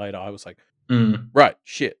second later, I was like, Mm, "Right,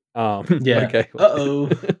 shit." yeah. Okay. Uh-oh.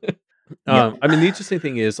 Yep. I mean, the interesting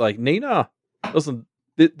thing is like Nina doesn't.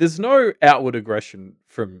 There's no outward aggression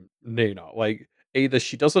from Nina. Like either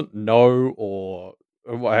she doesn't know, or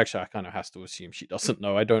well, actually, I kind of has to assume she doesn't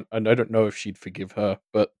know. I don't know if she'd forgive her,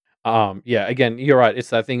 but yeah. Again, you're right.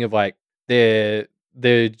 It's that thing of like they're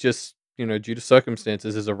just due to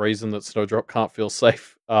circumstances, there's a reason that Snowdrop can't feel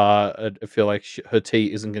safe. I feel like her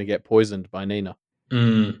tea isn't going to get poisoned by Nina.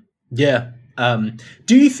 Yeah.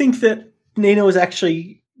 Do you think that Nina was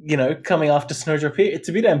actually, coming after Snowdrop here? It's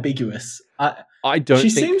a bit ambiguous. I She don't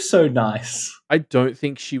think seems so nice. I don't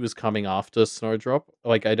think she was coming after Snowdrop.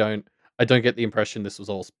 Like I don't get the impression this was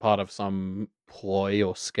all part of some ploy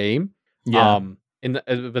or scheme. Yeah.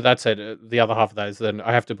 But that said, the other half of that is then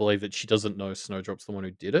I have to believe that she doesn't know Snowdrop's the one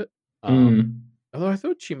who did it. Um, Mm. Although I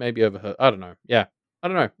thought she maybe overheard. I don't know. Yeah, I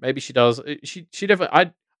don't know. Maybe she does. She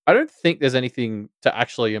definitely. I don't think there's anything to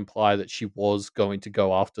actually imply that she was going to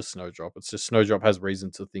go after Snowdrop. It's just Snowdrop has reason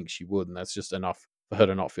to think she would, and that's just enough for her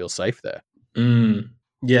to not feel safe there. Mm.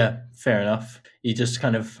 Yeah, fair enough. You just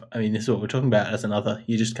kind of, I mean, this is what we're talking about as another.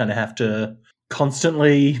 You just kind of have to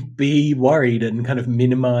constantly be worried and kind of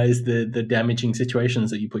minimize the damaging situations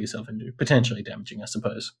that you put yourself into. Potentially damaging, I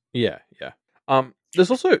suppose. Yeah, yeah.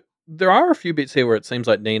 There are a few bits here where it seems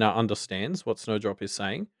like Nina understands what Snowdrop is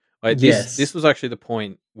saying. Like this Yes. was actually the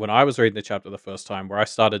point when I was reading the chapter the first time where I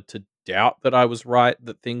started to doubt that I was right,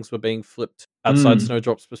 that things were being flipped outside Mm.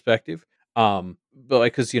 Snowdrop's perspective. But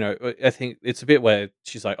like, because I think it's a bit where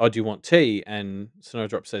she's like, "Oh, do you want tea?" And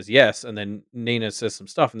Snowdrop says yes, and then Nina says some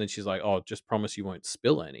stuff, and then she's like, "Oh, just promise you won't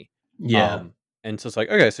spill any." Yeah. Um, and so it's like,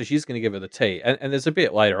 okay, so she's going to give her the tea, and there's a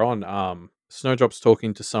bit later on, Snowdrop's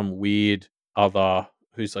talking to some weird other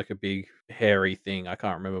who's like a big hairy thing. I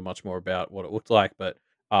can't remember much more about what it looked like, but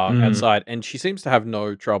Mm. outside, and she seems to have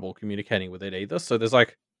no trouble communicating with it either. So there's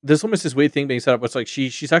almost this weird thing being set up where it's like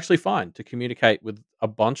she's actually fine to communicate with a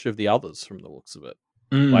bunch of the others from the looks of it.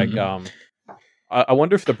 Like, Mm. I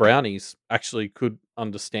wonder if the brownies actually could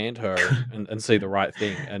understand her and see the right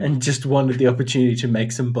thing. And And just wanted the opportunity to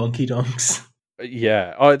make some bonky donks.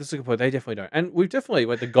 yeah, oh, that's a good point. They definitely don't, and we've definitely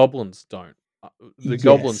like the goblins don't. The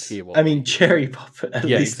goblins Yes. hear what I we mean, hear. Cherry Pop at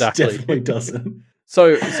Yeah, least exactly. definitely doesn't.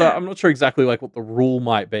 So I'm not sure exactly like what the rule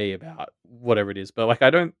might be about whatever it is, but like I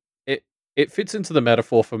don't it it fits into the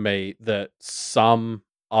metaphor for me that some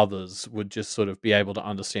others would just sort of be able to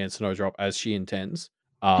understand Snowdrop as she intends.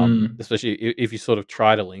 Mm. Especially if you sort of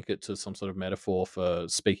try to link it to some sort of metaphor for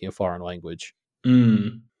speaking a foreign language.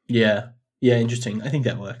 Mm. Yeah. Yeah, interesting. I think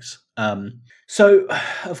that works. So,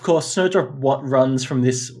 of course, Snowdrop runs from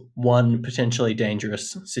this one potentially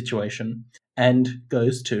dangerous situation and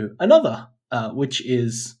goes to another, which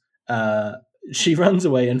is she runs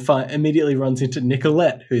away and immediately runs into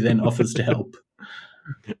Nicolette, who then offers to help.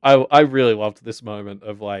 I really loved this moment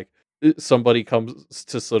of like somebody comes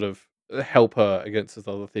to sort of help her against this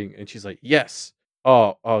other thing, and she's like, "Yes."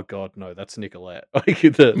 Oh God, no, that's Nicolette. Like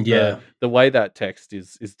Yeah. the way that text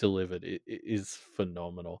is delivered is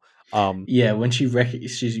phenomenal. Yeah, when she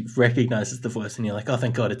recognizes the voice, and you're like, "Oh,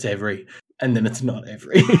 thank God, it's Avery," and then it's not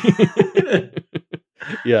Avery.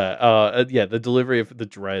 Yeah, yeah, the delivery of the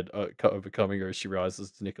dread overcoming her as she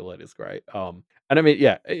rises to Nicolette is great. And I mean,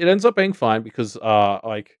 yeah, it ends up being fine because,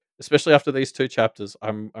 like, especially after these two chapters,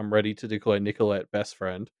 I'm ready to declare Nicolette best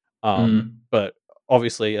friend. Mm. But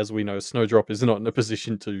obviously, as we know, Snowdrop is not in a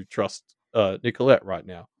position to trust Nicolette right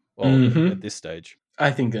now. Well, at Hmm. this stage,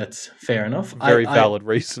 I think that's fair enough. very valid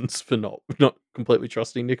reasons for not completely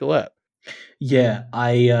trusting Nicolette. Yeah,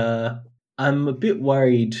 I'm a bit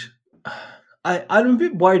worried. I'm a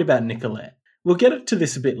bit worried about Nicolette. We'll get to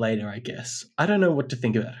this a bit later, I guess. I don't know what to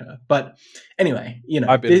think about her, but anyway,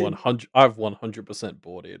 I've 100%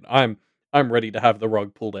 bought in. I'm ready to have the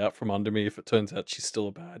rug pulled out from under me if it turns out she's still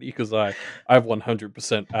a baddie because I've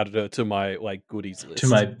 100% added her to my like goodies to list.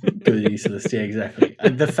 my goodies list, yeah, exactly.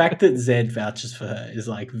 The fact that Zed vouches for her is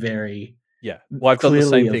like very Yeah. Well, I've done the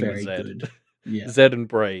clearly same a thing with very Zed. good. Yeah, Zed and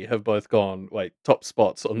Bree have both gone like top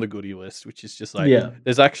spots on the goodie list, which is just like yeah,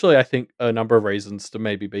 there's actually I think a number of reasons to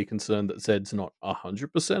maybe be concerned that Zed's not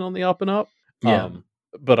 100% on the up and up. yeah.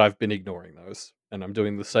 But I've been ignoring those, and I'm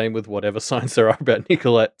doing the same with whatever signs there are about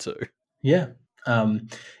Nicolette too. Yeah.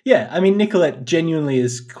 Yeah, I mean, Nicolette genuinely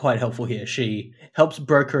is quite helpful here. She helps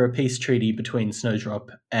broker a peace treaty between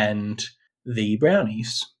Snowdrop and the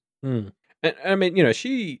Brownies. Hmm. And I mean,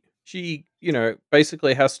 she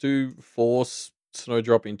basically has to force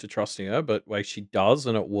Snowdrop into trusting her, but like she does,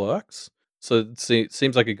 and it works. So it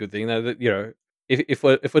seems like a good thing. That if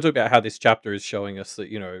we're talking about how this chapter is showing us that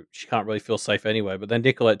she can't really feel safe anyway, but then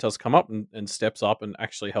Nicolette does come up and steps up and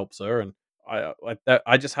actually helps her, and I like that.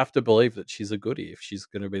 I just have to believe that she's a goodie if she's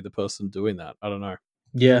going to be the person doing that. I don't know.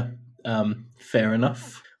 Yeah, fair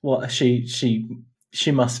enough. Well, she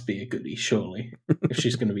must be a goodie, surely, if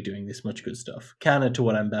she's going to be doing this much good stuff. Counter to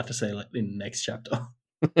what I'm about to say, like in the next chapter.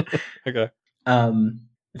 Okay.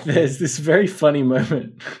 There's this very funny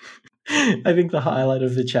moment. I think the highlight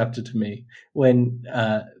of the chapter to me when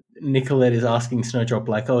Nicolette is asking Snowdrop,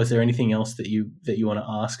 like, "Oh, is there anything else that you want to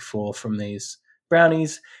ask for from these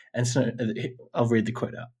brownies?" And I'll read the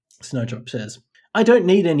quote out. Snowdrop says, "I don't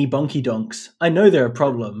need any bonky donks. I know they're a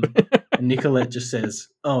problem." And Nicolette just says,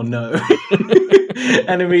 "Oh no."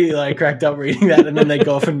 And immediately I cracked up reading that, and then they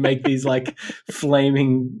go off and make these like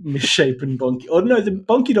flaming misshapen bonky. Or no, the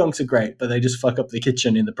bonky donks are great, but they just fuck up the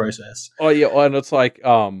kitchen in the process. Oh yeah, and it's like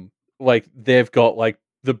they've got like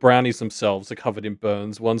the brownies themselves are covered in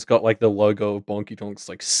burns. One's got like the logo of Bonky Donks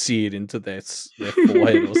like seared into their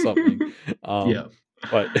forehead or something. Yeah.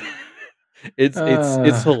 But it's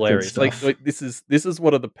Good hilarious. stuff. This is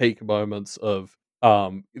one of the peak moments of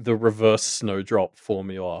the reverse Snowdrop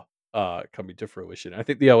formula coming to fruition. I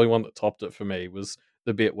think the only one that topped it for me was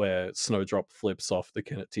the bit where Snowdrop flips off the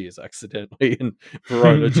Kenneteers accidentally and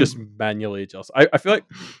Verona just manually adjusts. I feel like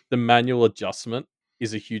the manual adjustment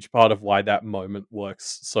is a huge part of why that moment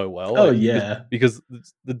works so well. Oh Like yeah. because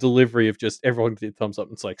the delivery of just everyone did thumbs up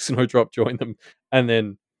and it's like Snowdrop joined them, and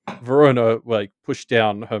then Verona like pushed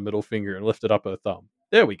down her middle finger and lifted up her thumb.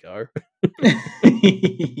 There we go.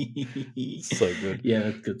 So good. Yeah,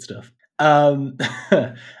 that's good stuff.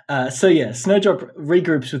 So yeah, Snowdrop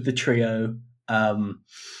regroups with the trio,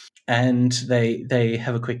 and they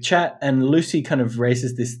have a quick chat. And Lucy kind of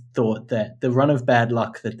raises this thought that the run of bad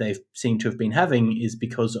luck that they seem to have been having is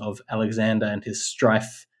because of Alexander and his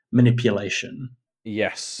strife manipulation.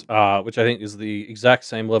 Yes, which I think is the exact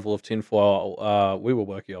same level of tinfoil we were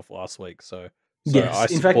working off last week. So Yes, I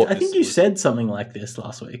in fact, support I think this. you said something like this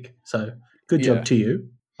last week. So good job Yeah. to you.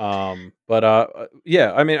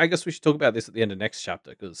 Yeah. I mean, I guess we should talk about this at the end of next chapter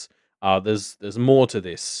because there's more to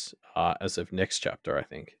this as of next chapter. I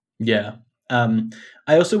think. Yeah. I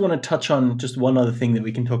also want to touch on just one other thing that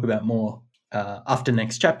we can talk about more after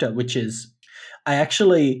next chapter, which is I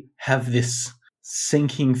actually have this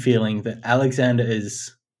sinking feeling that Alexander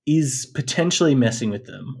is potentially messing with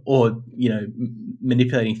them, or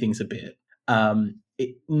manipulating things a bit.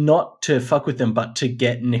 Not to fuck with them, but to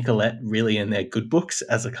get Nicolette really in their good books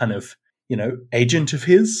as a kind of agent of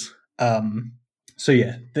his. So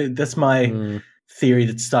yeah, that's my theory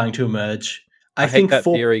that's starting to emerge. I hate think that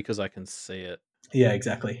theory because I can see it. Yeah,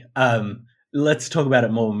 exactly. Let's talk about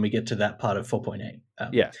it more when we get to that part of 4.8.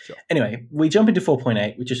 Yeah, sure. Anyway, we jump into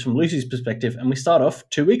 4.8, which is from Lucy's perspective, and we start off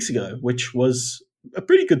 2 weeks ago, which was a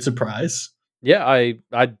pretty good surprise. Yeah,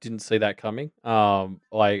 I didn't see that coming. I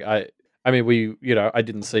mean I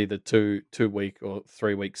didn't see the 2 week or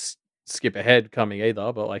 3 weeks skip ahead coming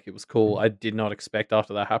either, but like it was cool. I did not expect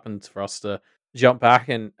after that happened for us to jump back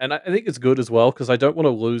and I think it's good as well because I don't want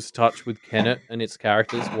to lose touch with Kennett and its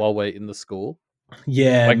characters while we're in the school.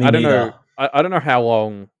 Yeah, Like me I don't know neither. I don't know how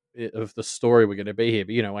long of the story we're going to be here,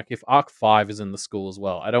 but like if Arc 5 is in the school as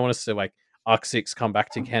well, I don't want to see like Arc 6 come back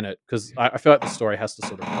to Kennett because I feel like the story has to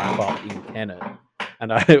sort of wrap up in Kennett.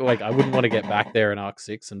 And I like I wouldn't want to get back there in Arc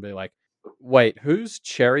 6 and be like, wait, who's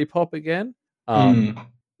Cherry Pop again? Mm.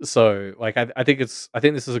 So like I think this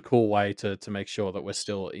is a cool way to make sure that we're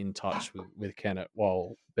still in touch with Kennett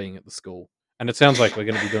while being at the school. And it sounds like we're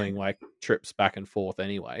going to be doing like trips back and forth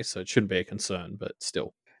anyway, so it shouldn't be a concern, but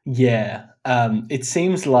still. Yeah, it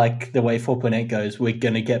seems like the way 4.8 goes, we're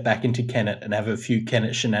going to get back into Kennett and have a few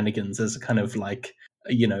Kennett shenanigans as a kind of like,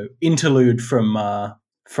 interlude from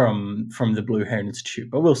the Blue Heron Institute,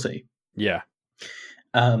 but we'll see. Yeah.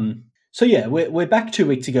 So yeah, we're back 2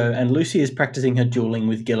 weeks ago, and Lucy is practicing her dueling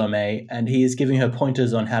with Guillermet, and he is giving her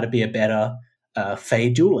pointers on how to be a better Fey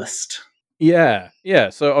duelist. Yeah.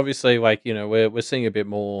 So obviously, like we're seeing a bit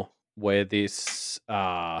more where this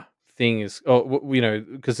thing is.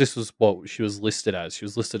 Because this was what she was listed as. She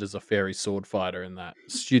was listed as a fairy sword fighter in that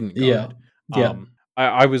student Yeah, guide. yeah.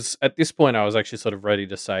 I was at this point. I was actually sort of ready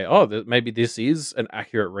to say, oh, maybe this is an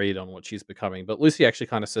accurate read on what she's becoming. But Lucy actually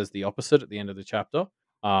kind of says the opposite at the end of the chapter.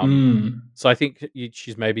 So I think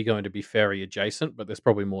she's maybe going to be fairy adjacent, but there's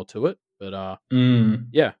probably more to it. But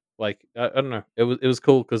yeah, like I don't know. It was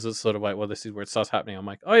cool because it's sort of like, well, this is where it starts happening. I'm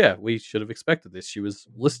like, oh yeah, we should have expected this. She was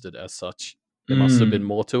listed as such. There must have been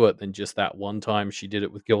more to it than just that one time she did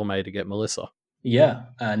it with Guillermet to get Melissa. Yeah,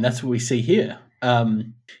 and that's what we see here.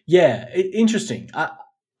 Interesting.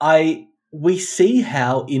 We see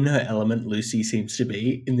how in her element Lucy seems to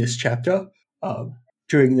be in this chapter.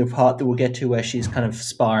 During the part that we'll get to where she's kind of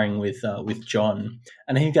sparring with John,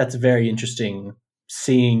 and I think that's very interesting.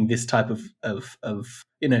 Seeing this type of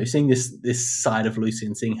seeing this side of Lucy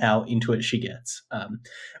and seeing how into it she gets.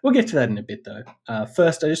 We'll get to that in a bit though.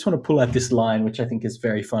 First, I just want to pull out this line, which I think is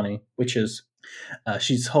very funny, which is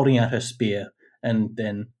she's holding out her spear. And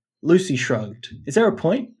then Lucy shrugged. Is there a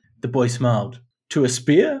point? The boy smiled. To a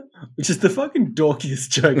spear? Which is the fucking dorkiest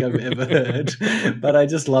joke I've ever heard. But I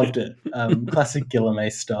just loved it. Classic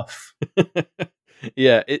Guillermet stuff.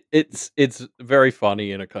 Yeah, it's very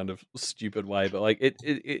funny in a kind of stupid way, but like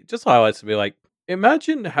it just highlights to me like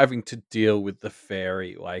imagine having to deal with the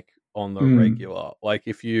fairy like on the regular. Like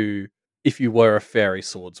if you were a fairy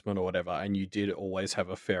swordsman or whatever, and you did always have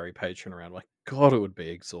a fairy patron around, like God, it would be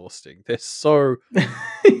exhausting. They're so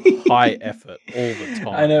high effort all the time.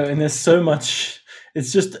 I know, and there's so much.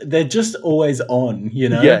 It's just they're just always on,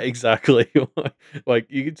 Yeah, exactly. Like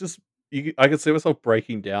you could just I could see myself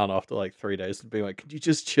breaking down after like 3 days and being like, "Could you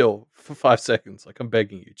just chill for 5 seconds? Like I'm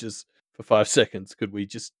begging you, just for 5 seconds. Could we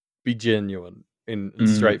just be genuine and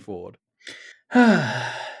straightforward?"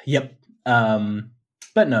 Yep.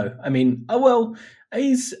 But no, I mean,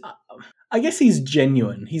 he's. I guess he's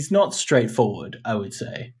genuine. He's not straightforward, I would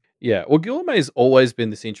say. Yeah. Well, Guillermet's always been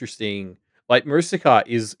this interesting. Like Marusika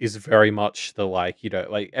is very much the like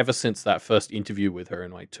like ever since that first interview with her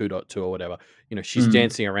in like 2.2 or whatever, she's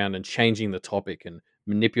dancing around and changing the topic and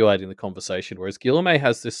manipulating the conversation. Whereas Guillermo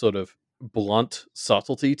has this sort of blunt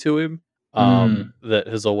subtlety to him Mm. that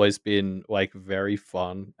has always been like very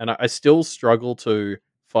fun. And I still struggle to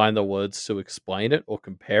find the words to explain it or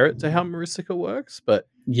compare it to how Marisica works, but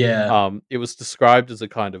Yeah. it was described as a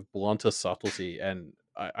kind of blunter subtlety, and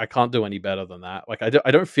I can't do any better than that. Like I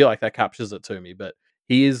don't feel like that captures it to me, but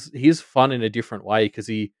he is fun in a different way because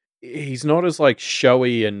he's not as like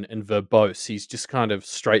showy and verbose. He's just kind of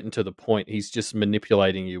straight and to the point. He's just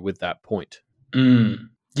manipulating you with that point. Mm.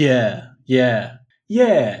 Yeah. Yeah.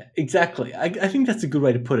 Yeah. Exactly. I think that's a good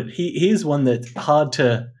way to put it. He is one that's hard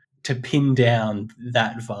to pin down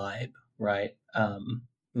that vibe, right?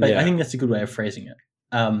 But I Yeah, think that's a good way of phrasing it.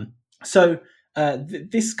 So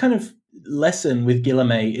this kind of lesson with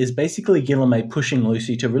Guillerme is basically Guillerme pushing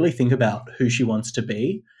Lucy to really think about who she wants to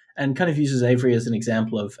be, and kind of uses Avery as an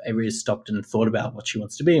example of Avery has stopped and thought about what she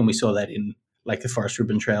wants to be, and we saw that in like the Forest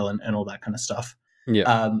Ribbon Trail and all that kind of stuff.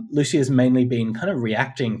 yeah. Lucy has mainly been kind of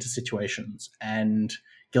reacting to situations, and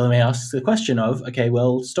Guillerme asks the question of, okay,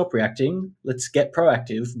 well, stop reacting, let's get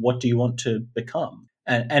proactive. What do you want to become?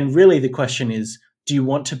 And really, the question is, do you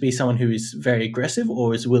want to be someone who is very aggressive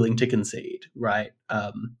or is willing to concede, right?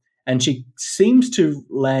 And she seems to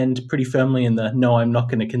land pretty firmly in the no, I'm not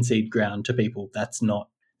going to concede ground to people. That's not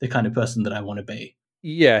the kind of person that I want to be.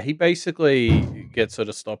 Yeah, he basically gets her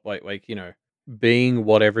to stop being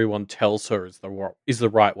what everyone tells her is the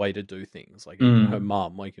right way to do things. Like even her Mm,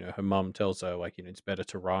 mum, her mum tells her it's better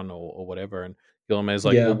to run or whatever. And Guillermo's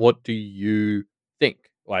like, well, yeah. what do you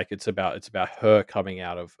think? Like it's about her coming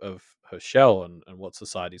out of her shell and what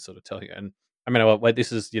society's sort of telling her. And I mean, like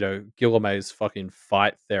this is Guillermo's fucking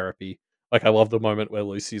fight therapy. Like I love the moment where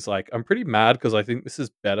Lucy's like, I'm pretty mad because I think this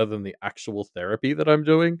is better than the actual therapy that I'm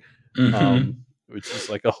doing. Um, Hmm. which is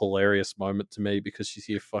like a hilarious moment to me because she's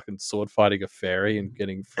here fucking sword fighting a fairy and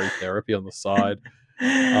getting free therapy on the side.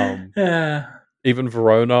 Um, Even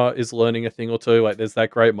Verona is learning a thing or two. Like, there's that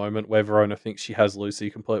great moment where Verona thinks she has Lucy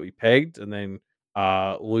completely pegged, and then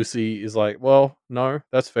Lucy is like, "Well, no,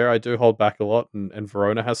 that's fair. I do hold back a lot," and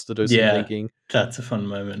Verona has to do some Yeah, thinking. that's a fun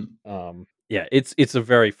moment. Yeah, it's a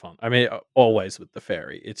very fun. I mean, always with the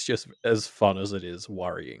fairy, it's just as fun as it is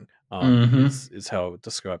worrying. Hmm. Is how I would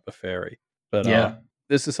describe the fairy. But Yeah.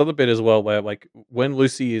 there's this other bit as well where like when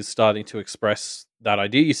Lucy is starting to express that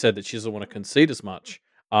idea, you said that she doesn't want to concede as much.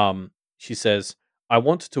 She says, "I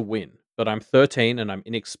want to win, but I'm 13 and I'm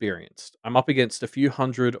inexperienced. I'm up against a few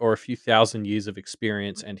hundred or a few thousand years of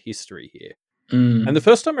experience and history here." And the Mm,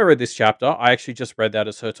 first time I read this chapter, I actually just read that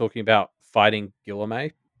as her talking about fighting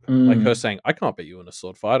Guillerme, like her mm, saying, "I can't beat you in a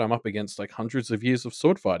sword fight. I'm up against like hundreds of years of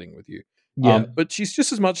sword fighting with you." yeah. But she's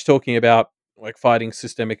just as much talking about like fighting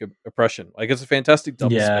systemic oppression. Like it's a fantastic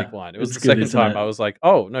double speak Yeah. line. It was It's the good, second isn't time it? I was like,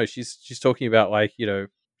 "Oh no, she's talking about like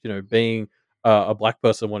being a black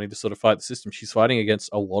person wanting to sort of fight the system. She's fighting against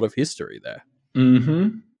a lot of history there."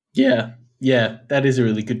 Hmm. Yeah. Yeah. That is a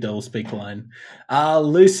really good double speak line.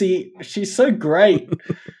 Lucy, she's so great.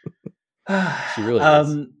 She really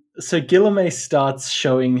is. So Guillerme starts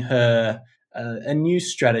showing her a new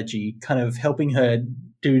strategy, kind of helping her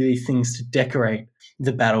do these things to decorate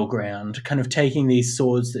the battleground, kind of taking these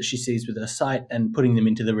swords that she sees with her sight and putting them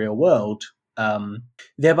into the real world,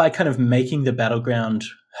 thereby kind of making the battleground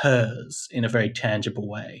hers in a very tangible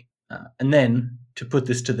way. And then, to put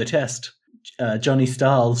this to the test, Johnny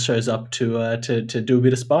Styles shows up to do a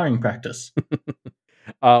bit of sparring practice.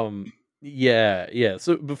 um, yeah, yeah.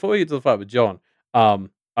 So before we get to the fight with John,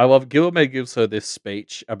 I love Guillermo gives her this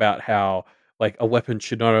speech about how like a weapon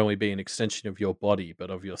should not only be an extension of your body but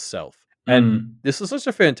of yourself. And Mm, this is such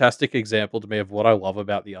a fantastic example to me of what I love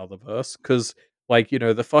about the other verse because like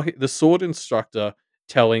the sword instructor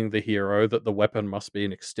telling the hero that the weapon must be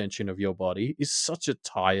an extension of your body is such a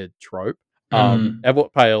tired trope. mm, And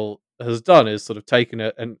what Pale has done is sort of taken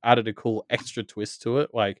it and added a cool extra twist to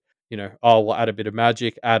it, like oh, we'll add a bit of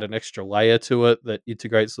magic, add an extra layer to it that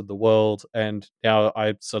integrates with the world, and now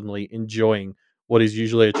I'm suddenly enjoying what is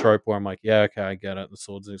usually a trope where I'm like, yeah, okay, I get it. The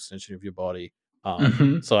sword's an extension of your body.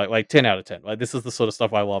 hmm. So like 10 out of 10. Like this is the sort of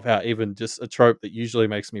stuff I love. How even just a trope that usually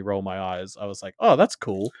makes me roll my eyes, I was like, oh, that's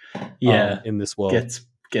cool. Yeah, In this world.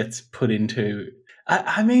 gets put into.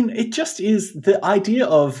 I mean, it just is the idea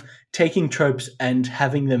of taking tropes and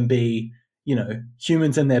having them be,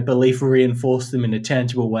 humans and their belief reinforce them in a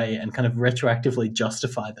tangible way and kind of retroactively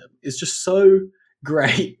justify them is just so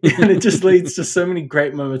great, and it just leads to so many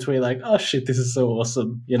great moments where you're like, oh shit, this is so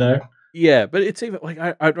awesome. Yeah, but it's even like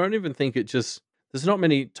I don't even think it just there's not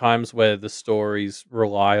many times where the stories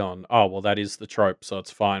rely on, oh well that is the trope, so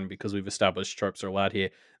it's fine because we've established tropes are allowed here.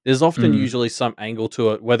 There's often Mm, usually some angle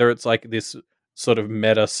to it, whether it's like this sort of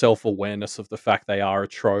meta self-awareness of the fact they are a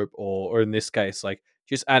trope, or in this case, like,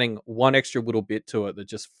 just adding one extra little bit to it that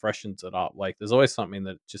just freshens it up. Like, there's always something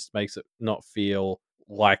that just makes it not feel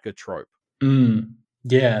like a trope. Mm.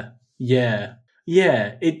 Yeah. Yeah.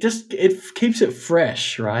 Yeah. It keeps it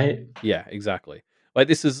fresh, right? Yeah, exactly. Like,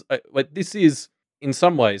 this is in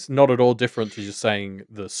some ways not at all different to just saying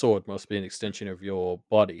the sword must be an extension of your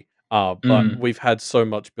body. But Mm. we've had so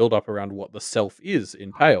much build up around what the self is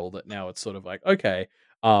in Pale that now it's sort of like, okay,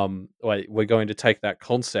 like, we're going to take that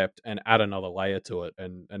concept and add another layer to it,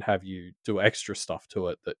 and have you do extra stuff to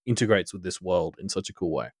it that integrates with this world in such a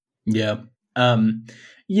cool way. Yeah. Um,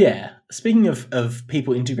 yeah. Speaking of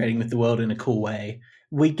people integrating with the world in a cool way,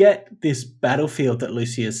 we get this battlefield that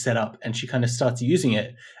Lucy has set up and she kind of starts using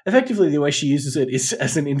it. Effectively, the way she uses it is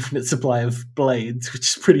as an infinite supply of blades, which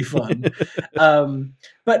is pretty fun. Um,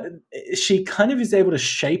 but she kind of is able to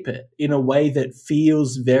shape it in a way that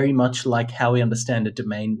feels very much like how we understand a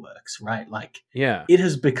domain works, right? Like Yeah. it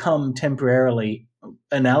has become temporarily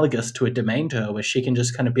analogous to a domain to her where she can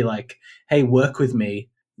just kind of be like, hey, work with me,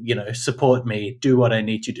 support me, do what I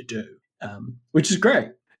need you to do, which is great.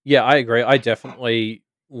 Yeah, I agree. I definitely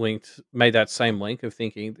made that same link of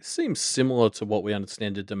thinking this seems similar to what we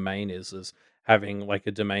understand a domain is, as having like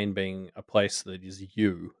a domain being a place that is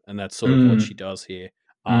you, and that's sort of what she Mm, does here.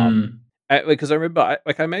 Um, mm, because I remember,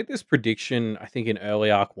 I made this prediction, I think in early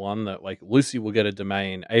arc one, that like Lucy will get a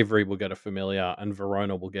domain, Avery will get a familiar, and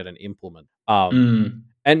Verona will get an implement. mm.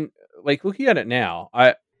 And like looking at it now,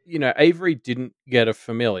 Avery didn't get a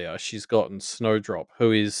familiar. She's gotten Snowdrop,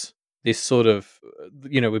 who is this sort of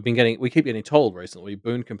we keep getting told recently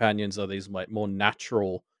boon companions are these like more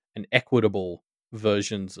natural and equitable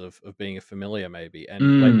versions of being a familiar, maybe.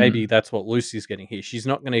 And like maybe Mm. that's what Lucy's getting here. She's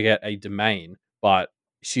not going to get a domain, but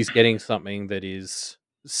she's getting something that is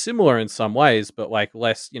similar in some ways, but like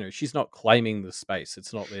less, she's not claiming the space.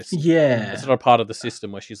 It's Yeah. not a part of the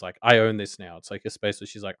system where she's like, I own this now. It's like a space where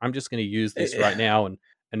she's like, I'm just going to use this Eh, right now and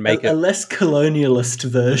A, make a it. less colonialist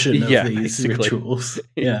version of Yeah, these basically. rituals.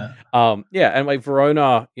 Yeah. Yeah, and like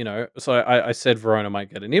Verona, so I said Verona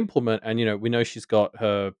might get an implement, and we know she's got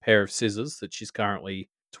her pair of scissors that she's currently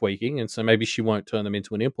tweaking, and so maybe she won't turn them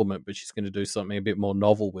into an implement, but she's going to do something a bit more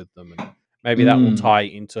novel with them, and maybe that will Mm, tie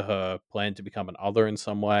into her plan to become an other in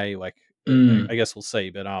some way. Like, I mm. guess we'll see,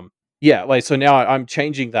 but yeah, like, so now I'm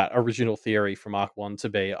changing that original theory from Arc One to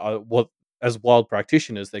be what, as wild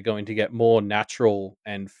practitioners, they're going to get more natural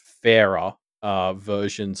and fairer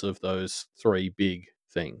versions of those three big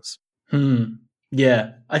things. Hmm.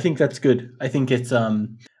 Yeah, I think that's good. I think it's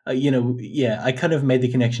yeah, I kind of made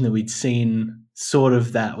the connection that we'd seen sort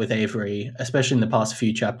of that with Avery, especially in the past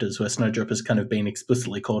few chapters where Snowdrop has kind of been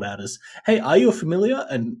explicitly called out as, "Hey, are you a familiar?"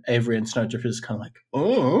 And Avery and Snowdrop is kind of like,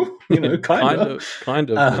 "Oh, kind kind of." of, kind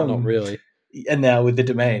of, but not Um, really. and now with the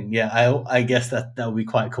domain, yeah, I guess that would be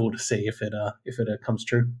quite cool to see if it comes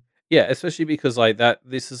true. Yeah, especially because like that,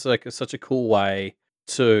 this is like such a cool way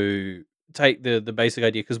to take the basic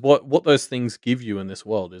idea, because what those things give you in this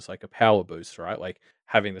world is like a power boost, right? Like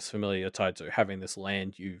having this familiar tied to having this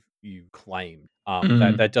land you claimed. That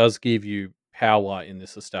Mm, does give you power in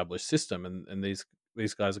this established system, and these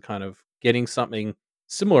guys are kind of getting something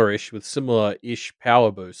similar-ish with similar-ish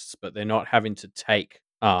power boosts, but they're not having to take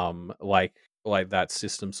like that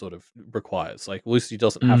system sort of requires. Like Lucy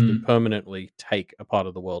doesn't have to mm, permanently take a part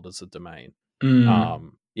of the world as a domain.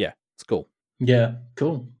 mm. Yeah, it's cool. Yeah,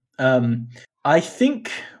 cool. Um, I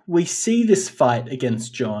think we see this fight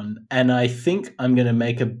against John, and I think I'm going to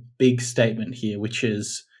make a big statement here, which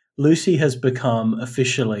is Lucy has become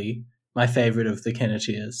officially my favorite of the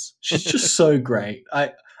Kennetiers. She's just so great.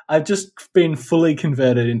 I've just been fully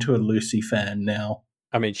converted into a Lucy fan now.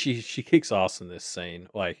 I mean, she kicks ass in this scene.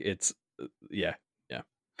 Like it's yeah, yeah.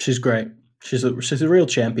 She's great. She's a real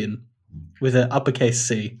champion with an uppercase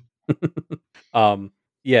C. um,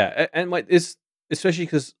 yeah, and like this, especially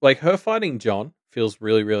because like her fighting John feels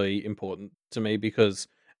really really important to me, because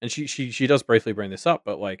and she does briefly bring this up,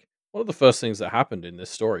 but like one of the first things that happened in this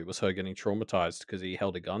story was her getting traumatized because he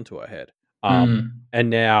held a gun to her head. Mm, And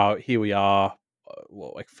now here we are,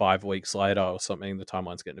 like 5 weeks later or something. The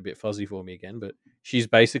timeline's getting a bit fuzzy for me again, but she's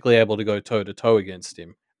basically able to go toe to toe against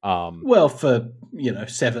him. well, for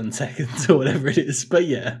 7 seconds or whatever it is, but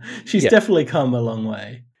yeah, she's Yeah, definitely come a long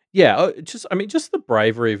way. yeah. Just the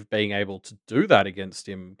bravery of being able to do that against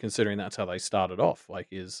him, considering that's how they started off, like,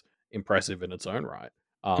 is impressive in its own right.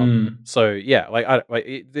 Mm. So yeah,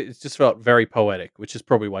 it just felt very poetic, which is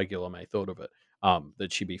probably why Guillermo thought of it.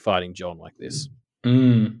 That she'd be fighting John like this.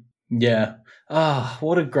 Mm, yeah. Ah,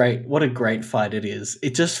 what a great fight it is.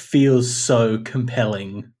 It just feels so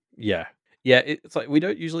compelling. Yeah. Yeah, it's like we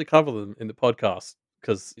don't usually cover them in the podcast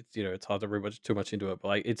because it's hard to read too much into it. But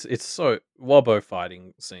like it's so Wildbow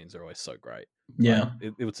fighting scenes are always so great. Like Yeah,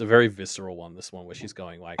 it was a very visceral one. This one where she's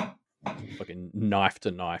going like fucking knife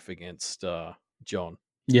to knife against John.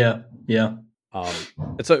 yeah, yeah.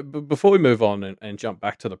 And so before we move on and jump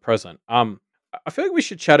back to the present, I feel like we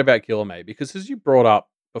should chat about Guillermo because as you brought up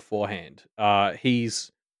beforehand,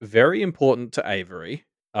 he's very important to Avery.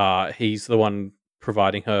 He's the one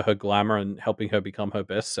providing her glamour and helping her become her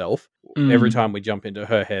best self. Every Mm, time we jump into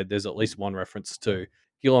her head, there's at least one reference to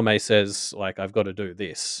Guillermo says like I've got to do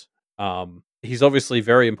this. He's obviously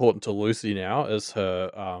very important to Lucy now as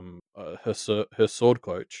her sword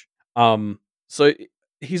coach. So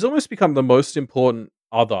he's almost become the most important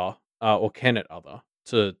other or Kennet other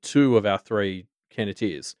to two of our three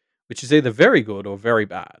Kenneteers, which is either very good or very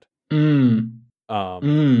bad. mm, Um,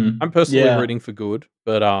 mm. I'm personally Yeah. rooting for good,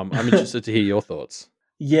 but I'm interested to hear your thoughts.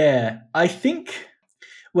 Yeah, I think.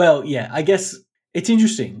 Well, yeah, I guess it's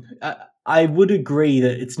interesting. I would agree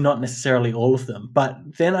that it's not necessarily all of them, but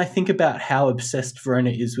then I think about how obsessed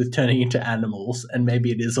Verona is with turning into animals, and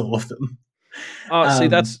maybe it is all of them. See, Um,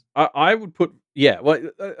 that's I would put yeah. Well,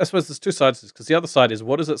 I suppose there's two sides to this because the other side is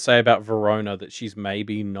what does it say about Verona that she's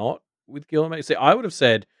maybe not with Guillermo? See, I would have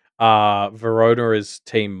said Verona is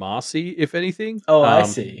Team Marcy, if anything. oh, I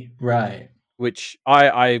see. Right. Which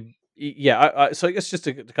yeah, so I guess just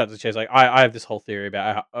to cut to the chase, like I have this whole theory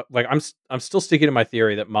about like I'm still sticking to my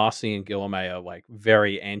theory that Marcy and Guillermo are like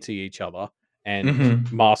very anti each other, and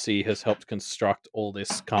Hmm. Marcy has helped construct all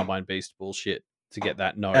this Carmine Beast bullshit to get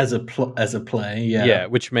that note. As a play, yeah. Yeah,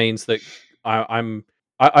 which means that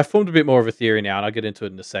I formed a bit more of a theory now, and I'll get into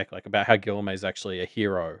it in a sec, like about how Guillermo is actually a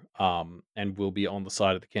hero, and will be on the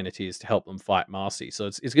side of the Kenneteers to help them fight Marcy. So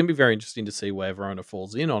it's going to be very interesting to see where Verona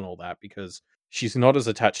falls in on all that because she's not as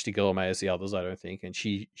attached to Guillermo as the others, I don't think, and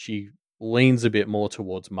she leans a bit more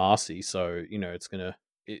towards Marcy. So it's gonna.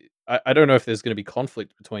 I don't know if there's going to be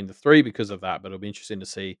conflict between the three because of that, but it'll be interesting to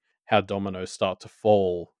see how dominoes start to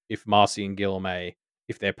fall if Marcy and Guillermo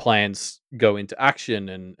if their plans go into action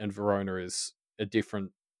and Verona is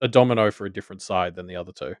a domino for a different side than the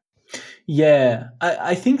other two. Yeah,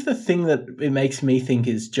 I think the thing that it makes me think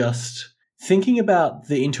is just thinking about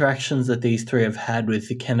the interactions that these three have had with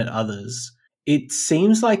the Kennet others. It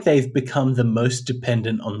seems like they've become the most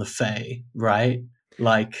dependent on the Fae, right?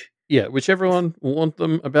 Like, Yeah, which everyone will want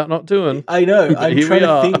them about not doing. I know. But here we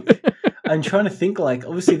are. I'm trying to think. Like,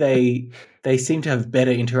 obviously, they seem to have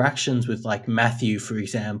better interactions with like Matthew, for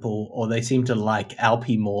example, or they seem to like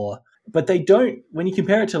Alpi more. But they don't. When you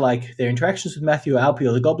compare it to like their interactions with Matthew, or Alpi,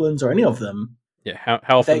 or the goblins, or any of them, Yeah,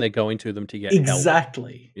 how often they they're going to them to get help.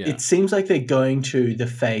 exactly. Yeah. It seems like they're going to the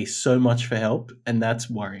Fae so much for help, and that's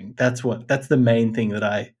worrying. That's the main thing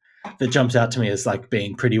that jumps out to me as like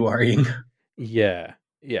being pretty worrying. Yeah.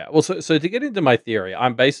 Yeah. Well, so to get into my theory,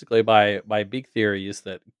 I'm basically my big theory is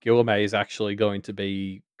that Guillermo is actually going to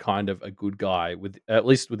be kind of a good guy with at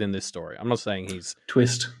least within this story. I'm not saying he's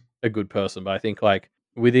Twist. a good person, but I think like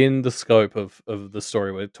within the scope of the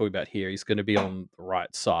story we're talking about here, he's going to be on the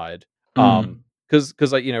right side. Mm,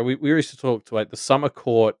 Because like we used to talk to like the summer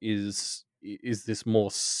court is this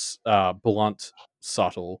more blunt,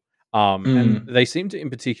 subtle. And mm, they seem to in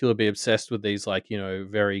particular be obsessed with these like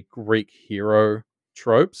very Greek hero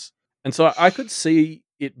tropes, and so I could see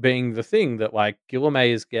it being the thing that like Guillermo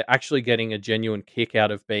is actually getting a genuine kick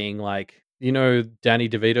out of being like Danny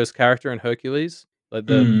DeVito's character in Hercules, like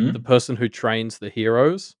the mm. person who trains the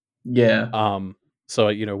heroes. Yeah. Um, so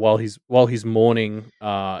while he's mourning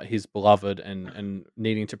his beloved and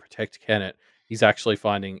needing to protect Kennet, he's actually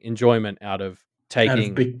finding enjoyment out of Out of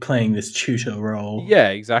taking. big playing this tutor role. Yeah,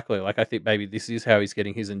 exactly. Like I think maybe this is how he's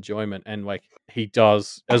getting his enjoyment, and like he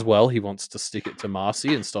does as well. He wants to stick it to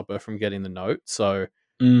Marcy and stop her from getting the note. So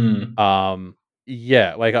Mm, um,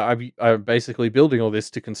 yeah, like I'm basically building all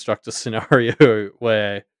this to construct a scenario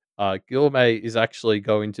where Guillermo is actually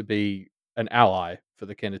going to be an ally for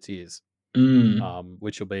the Kenneteers, mm,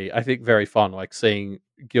 which will be, I think, very fun. Like seeing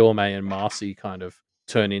Guillermo and Marcy kind of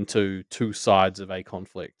turn into two sides of a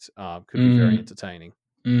conflict could be very mm, entertaining.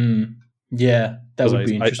 mm. Yeah, that would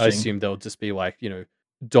Because be I interesting. assume they'll just be like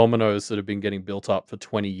dominoes that have been getting built up for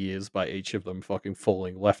 20 years by each of them fucking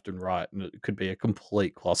falling left and right, and it could be a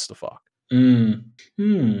complete clusterfuck.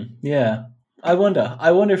 Mm. Yeah. I wonder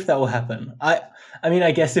if that will happen. I mean,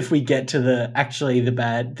 I guess if we get to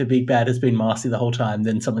the big bad has been Marcy the whole time,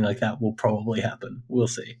 then something like that will probably happen. We'll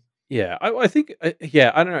see. Yeah, I think,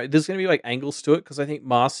 yeah, I don't know. There's going to be like angles to it because I think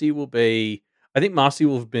Marcy will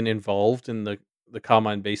have been involved in the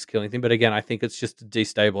Carmine Beast killing thing, but again, I think it's just to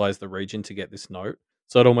destabilize the region to get this note.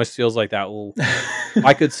 So it almost feels like that will.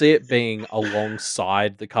 I could see it being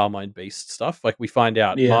alongside the Carmine Beast stuff. Like we find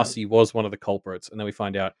out Yeah, Marcy was one of the culprits, and then we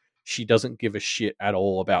find out she doesn't give a shit at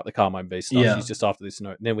all about the Carmine Beast stuff. yeah. She's just after this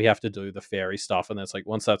note. And then we have to do the fairy stuff, and then it's like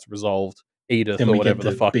once that's resolved, Edith Then or we get whatever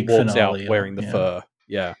the the fuck big walks out finale, or wearing the yeah, fur.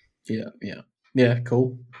 Yeah. yeah.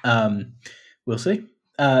 Cool. We'll see.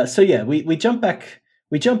 So yeah, we jump back.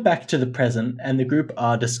 We jump back to the present, and the group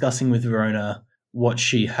are discussing with Verona what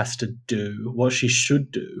she has to do, what she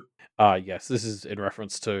should do. Yes, this is in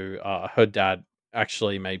reference to her dad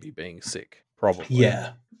actually maybe being sick, probably.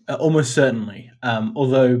 Yeah, almost certainly.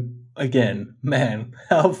 Although, again, man,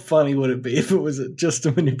 how funny would it be if it was just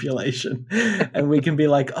a manipulation, and we can be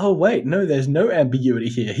like, oh wait, no, there's no ambiguity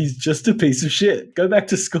here. He's just a piece of shit. Go back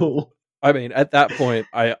to school. I mean, at that point,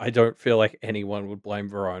 I don't feel like anyone would blame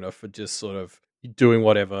Verona for just sort of doing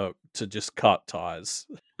whatever to just cut ties.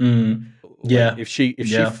 Like Yeah, if she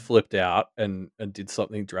yeah, flipped out and did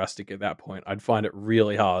something drastic at that point, I'd find it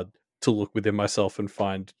really hard to look within myself and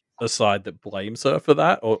find a side that blames her for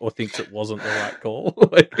that or thinks it wasn't the right call.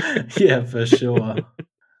 Like, yeah, for sure.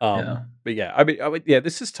 Yeah. but yeah, I mean, yeah,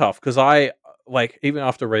 this is tough because I like even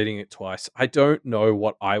after reading it twice, I don't know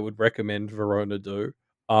what I would recommend Verona do.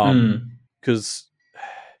 Because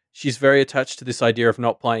she's very attached to this idea of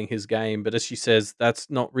not playing his game, but as she says, that's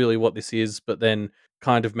not really what this is. But then,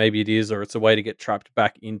 kind of maybe it is, or it's a way to get trapped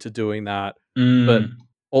back into doing that. But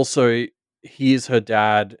also, he is her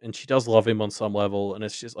dad, and she does love him on some level, and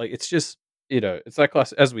it's just it's that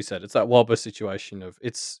class, as we said, it's that Wildbow situation of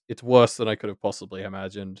it's worse than I could have possibly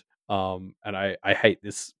imagined. And I hate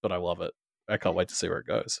this, but I love it. I can't wait to see where it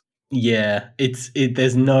goes. Yeah,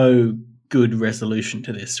 there's no good resolution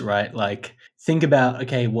to this, right? Like think about,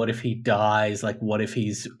 okay, what if he dies? Like what if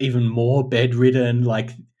he's even more bedridden?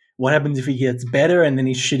 Like what happens if he gets better and then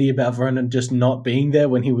he's shitty about Vernon just not being there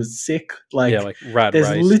when he was sick? Yeah, Like like Rad there's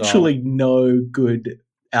Ray literally style. no good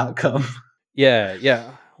outcome. Yeah.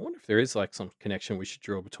 I wonder if there is like some connection we should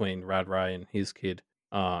draw between Rad Ray and his kid,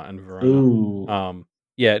 and Verona. Ooh.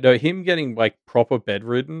 Yeah, no, him getting like proper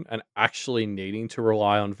bedridden and actually needing to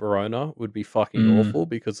rely on Verona would be fucking awful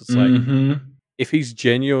because it's like Mm-hmm. if he's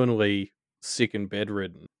genuinely sick and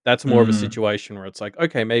bedridden, that's more of a Mm. situation where it's like,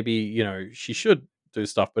 okay, maybe, she should do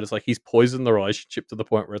stuff, but it's like he's poisoned the relationship to the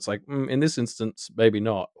point where it's like, in this instance, maybe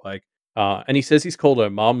not. Like, and he says he's called her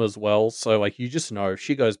mum as well. So, like, you just know if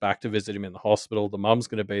she goes back to visit him in the hospital, the mum's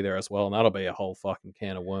going to be there as well. And that'll be a whole fucking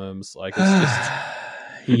can of worms. Like, it's just,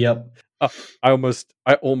 Yep. uh, I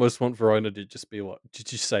almost want Verona to just be what, to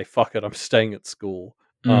just say, fuck it, I'm staying at school.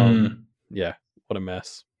 Yeah, what a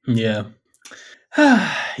mess. Yeah.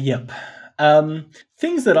 Yep.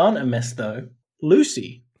 Things that aren't a mess, though.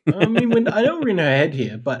 Lucy. I mean, I know we're in her head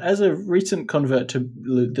here, but as a recent convert to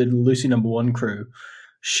the Lucy #1 crew,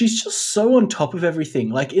 she's just so on top of everything.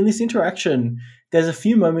 Like in this interaction, there's a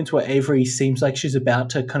few moments where Avery seems like she's about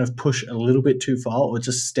to kind of push a little bit too far or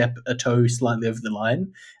just step a toe slightly over the line.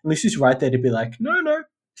 And Lucy's right there to be like, no,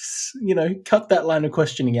 cut that line of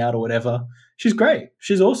questioning out or whatever. She's great.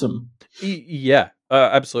 She's awesome. Yeah,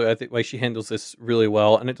 absolutely. I think like she handles this really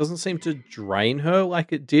well, and it doesn't seem to drain her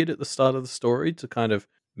like it did at the start of the story to kind of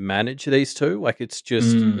manage these two. Like it's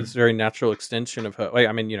just it's a very natural extension of her. Like,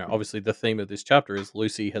 I mean, obviously the theme of this chapter is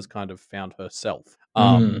Lucy has kind of found herself,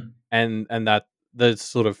 and that's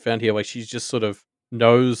sort of found here where she's just sort of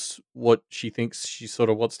knows what she thinks she sort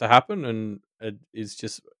of wants to happen, and is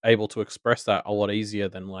just able to express that a lot easier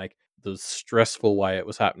than like the stressful way it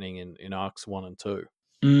was happening in arcs 1 and 2.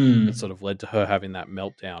 That sort of led to her having that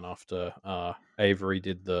meltdown after Avery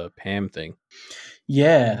did the Pam thing.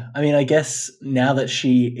 Yeah, I mean, I guess now that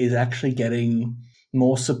she is actually getting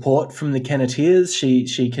more support from the Kenneteers,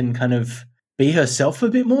 she can kind of be herself a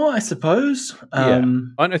bit more, I suppose. Yeah,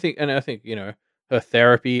 and I think her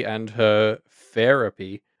therapy and her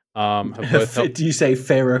therapy have both helped. Do you say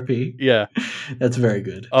therapy? Yeah, That's very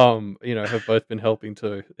good. Have both been helping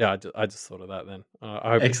too. Yeah, I just thought of that then.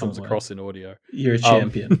 I hope it Excellent comes work. across in audio. You're a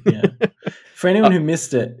champion. Yeah. For anyone who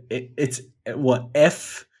missed it's what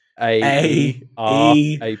F A E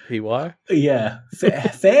APY. Yeah,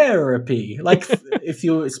 therapy. Like if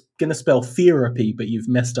you're gonna spell therapy, but you've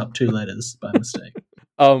messed up 2 letters by mistake.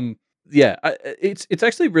 Yeah, it's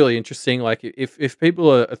actually really interesting. Like if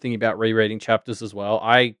people are thinking about rereading chapters as well,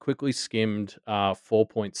 I quickly skimmed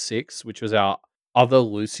 4.6, which was our other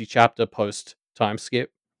Lucy chapter post time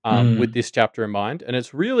skip, with this chapter in mind, and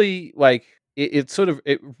it's really like it sort of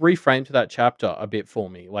it reframed that chapter a bit for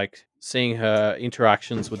me, like seeing her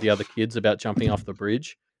interactions with the other kids about jumping off the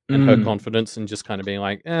bridge and her confidence and just kind of being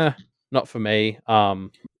like, not for me.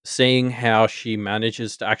 seeing how she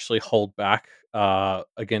manages to actually hold back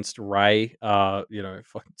against Ray,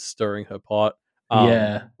 fucking stirring her pot.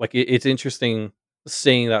 Yeah, It's interesting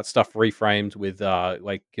seeing that stuff reframed with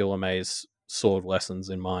like Guillerme's sword lessons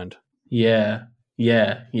in mind. yeah,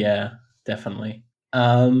 yeah, definitely.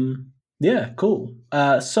 Yeah, cool.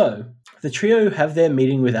 So the trio have their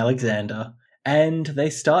meeting with Alexander, and they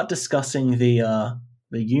start discussing the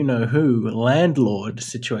you know who landlord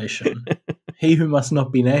situation. He who must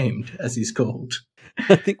not be named, as he's called.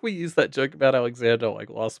 I think we used that joke about Alexander like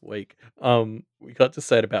last week. We got to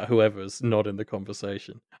say it about whoever's not in the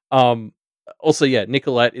conversation. Um, Also, yeah,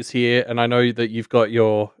 Nicolette is here, and I know that you've got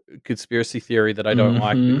your conspiracy theory that I don't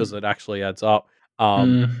like because Mm-hmm. it actually adds up.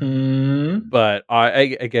 Um, Mm-hmm. but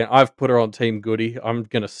again, I've put her on Team Goody. I'm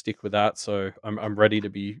gonna stick with that, so I'm ready to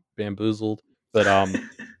be bamboozled. But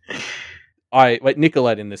I like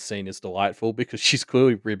Nicolette in this scene is delightful because she's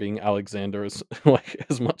clearly ribbing Alexander as like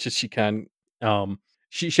as much as she can. Um,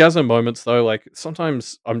 she has her moments though. Like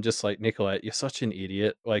sometimes I'm just like Nicolette, you're such an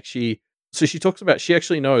idiot. She talks about she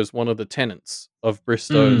actually knows one of the tenants of Mm.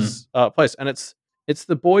 Bristow's place, and it's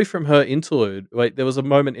the boy from her interlude. Like there was a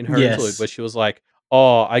moment in her interlude where Yes. she was like,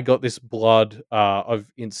 "Oh, I got this blood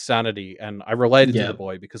of insanity, and I related to the Yeah.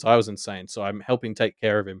 boy because I was insane, so I'm helping take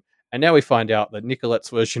care of him." And now we find out that Nicolette's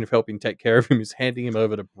version of helping take care of him is handing him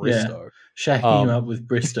over to Yeah. Bristow. Shacking him Um, up with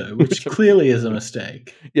Bristow, which which clearly is a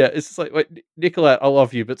mistake. yeah, it's just like, Nicolette, I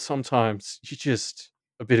love you, but sometimes you're just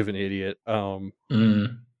a bit of an idiot.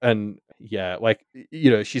 Mm. And yeah,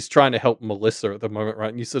 she's trying to help Melissa at the moment, right?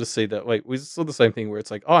 And you sort of see that, like, we saw the same thing where it's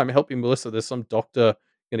like, oh, I'm helping Melissa. There's some doctor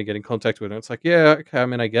going to get in contact with her. It's like, yeah, okay. I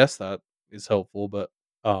mean, I guess that is helpful, but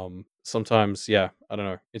sometimes, yeah, I don't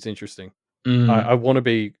know. It's interesting. I Mm. want to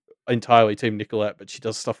be entirely team Nicolette, but she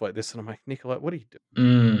does stuff like this, and I'm like, Nicolette, what are you doing?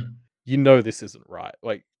 Mm. You know this isn't right.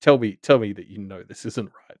 Like, tell me that you know this isn't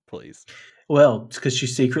right, please. Well, it's because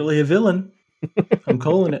she's secretly a villain. I'm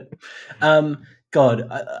calling it. Um, God,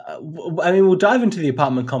 I mean, we'll dive into the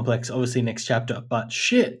apartment complex obviously next chapter, but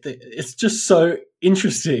shit, it's just so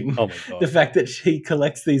interesting Oh my the god. fact that she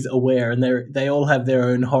collects these aware, and they all have their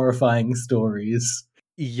own horrifying stories.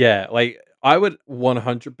 Yeah, like I would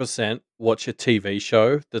 100% watch a TV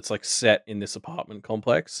show that's like set in this apartment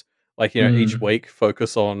complex. Like, each Mm. week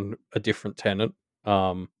focus on a different tenant.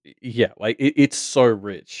 Yeah, like it's so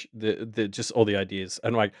rich. The just all the ideas,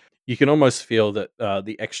 and like you can almost feel that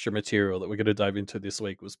the extra material that we're going to dive into this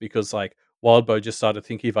week was because like Wildbow just started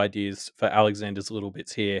thinking of ideas for Alexander's little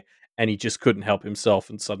bits here, and he just couldn't help himself,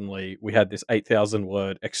 and suddenly we had this 8,000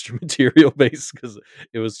 word extra material piece because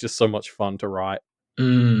it was just so much fun to write.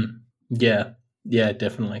 Mm. Yeah, yeah,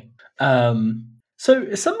 definitely.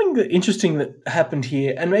 So something interesting that happened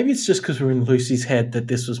here, and maybe it's just because we're in Lucy's head that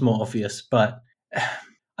this was more obvious, but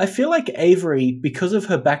I feel like Avery, because of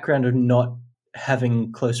her background of not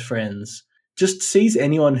having close friends, just sees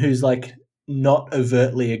anyone who's like not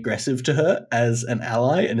overtly aggressive to her as an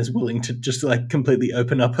ally and is willing to just like completely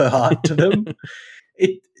open up her heart to them.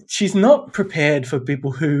 It She's not prepared for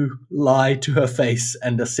people who lie to her face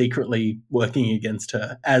and are secretly working against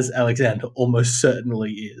her, as Alexander almost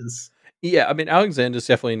certainly is. Yeah, I mean, Alexander's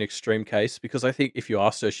definitely an extreme case because I think if you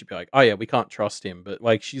asked her, she'd be like, "Oh yeah, we can't trust him." But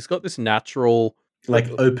like, she's got this natural, like,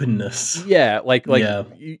 Like openness. yeah,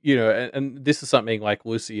 Yeah. and this is something like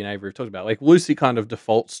Lucy and Avery have talked about. Like, Lucy kind of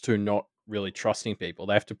defaults to not really trusting people;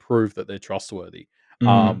 they have to prove that they're trustworthy.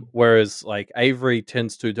 Mm. Whereas like Avery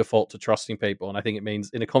tends to default to trusting people, and I think it means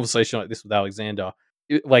in a conversation like this with Alexander,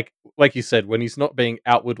 like you said, when he's not being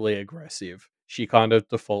outwardly aggressive, she kind of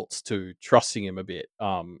defaults to trusting him a bit,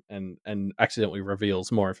 and accidentally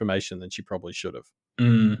reveals more information than she probably should have.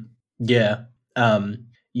 Mm. Yeah.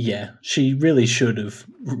 Yeah. She really should have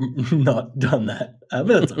not done that, but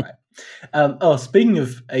that's all right. Speaking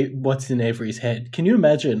of what's in Avery's head, can you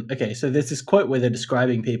imagine? Okay, so there's this quote where they're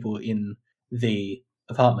describing people in the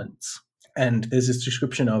apartments, and there's this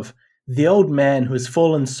description of the old man who has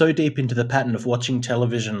fallen so deep into the pattern of watching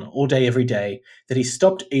television all day, every day, that he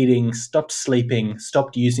stopped eating, stopped sleeping,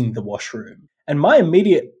 stopped using the washroom. And my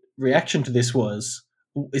immediate reaction to this was,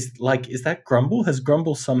 is that Grumble? Has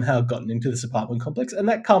Grumble somehow gotten into this apartment complex? And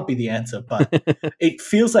that can't be the answer, but it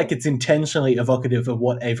feels like it's intentionally evocative of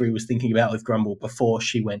what Avery was thinking about with Grumble before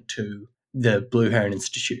she went to the Blue Heron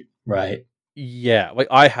Institute, right? Yeah, like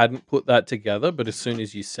I hadn't put that together, but as soon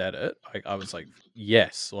as you said it, I was like,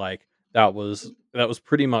 yes, like that was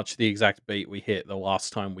pretty much the exact beat we hit the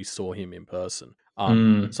last time we saw him in person.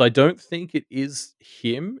 Mm, So I don't think it is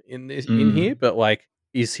him in here, mm, but like,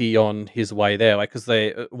 is he on his way there? Like, because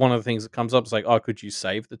they one of the things that comes up is like, oh, could you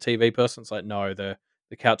save the TV person? It's like, no, the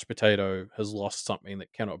couch potato has lost something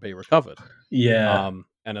that cannot be recovered. yeah.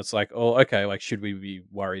 and it's like, oh, okay, like should we be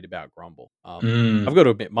worried about Grumble? I've Mm. got to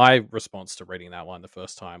admit, my response to reading that one the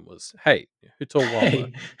first time was, "Hey, who told Wildbow?"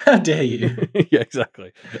 Hey, how dare you? Yeah,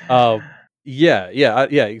 exactly. Yeah,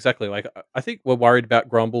 exactly. Like, I think we're worried about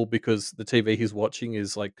Grumble because the TV he's watching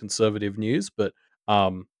is like conservative news, but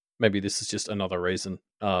maybe this is just another reason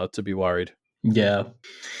to be worried. Yeah.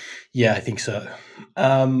 Yeah, I think so.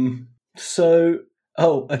 So,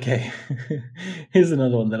 oh, okay. Here's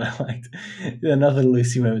another one that I liked. Another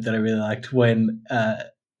Lucy moment that I really liked when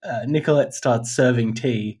Nicolette starts serving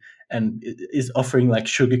tea and is offering like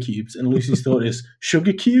sugar cubes, and Lucy's thought is,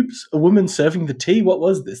 sugar cubes? A woman serving the tea? What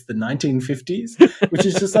was this? The 1950s? Which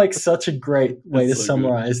is just like such a great way It's to so good.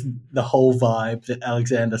 summarize the whole vibe that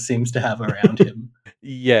Alexander seems to have around him.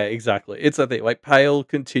 Yeah, exactly. It's a thing. Like Pale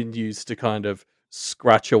continues to kind of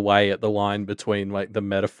scratch away at the line between like the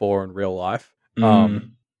metaphor and real life.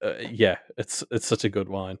 Mm, Yeah, it's such a good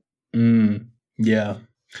line. yeah.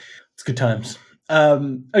 It's good times.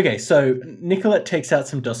 Okay, so Nicolette takes out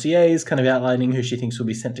some dossiers, kind of outlining who she thinks will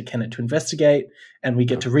be sent to Kennet to investigate, and we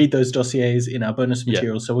get Uh, to read those dossiers in our bonus yeah,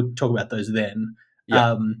 material, so we'll talk about those then.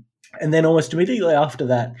 yeah. Um, and then almost immediately after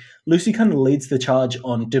that, Lucy kind of leads the charge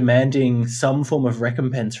on demanding some form of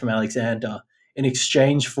recompense from Alexander in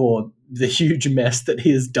exchange for the huge mess that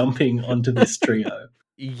he is dumping onto this trio.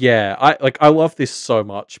 Yeah, I love this so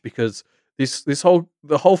much because this whole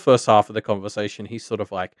the whole first half of the conversation, he's sort of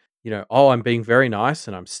like, oh, I'm being very nice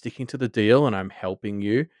and I'm sticking to the deal and I'm helping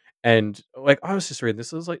you. And like I was just reading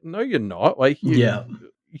this, I was like, no, you're not. Like Yeah.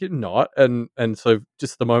 you're not. And so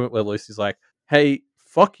just the moment where Lucy's like, hey,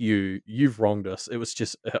 fuck you, you've wronged us. It was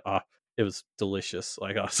just it was delicious.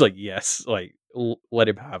 Like I was like, yes, like let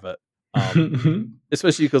him have it. Um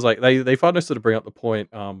Especially because like they finally sort of bring up the point,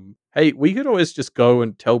 hey, we could always just go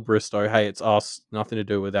and tell Bristow, hey, it's us, nothing to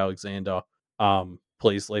do with Alexander.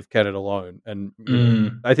 Please leave Kenneth alone. And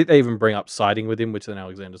Mm. I think they even bring up siding with him, which then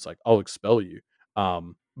Alexander's like, I'll expel you.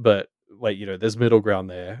 But like, there's middle ground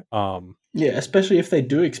there. Yeah, especially if they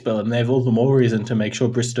do expel him, they have all the more reason to make sure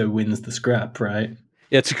Bristow wins the scrap, right?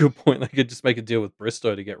 Yeah, it's a good point. They could just make a deal with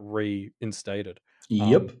Bristow to get reinstated.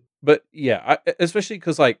 Yep. But yeah, especially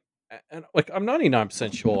because and like I'm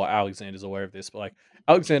 99% sure Alexander's aware of this, but like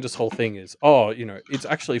Alexander's whole thing is, oh, it's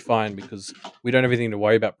actually fine because we don't have anything to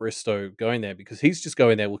worry about Bristow going there because he's just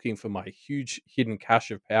going there looking for my huge hidden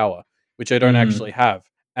cache of power, which I don't actually Mm. have.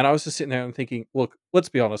 And I was just sitting there and thinking, look, let's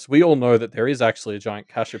be honest, we all know that there is actually a giant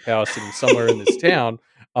cache of power sitting somewhere in this town.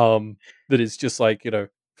 That is just like,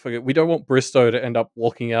 forget, we don't want Bristow to end up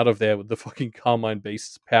walking out of there with the fucking Carmine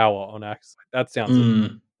Beast's power on Axe.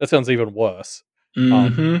 Mm. That sounds even worse.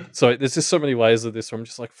 Mm-hmm. So there's just so many layers of this where I'm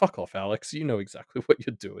just like, fuck off, Alex. You know exactly what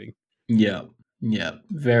you're doing. Yeah. Yeah.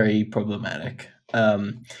 Very problematic.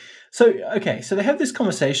 So okay, so they have this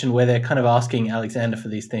conversation where they're kind of asking Alexander for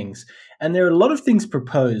these things, and there are a lot of things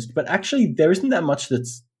proposed, but actually there isn't that much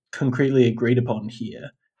that's concretely agreed upon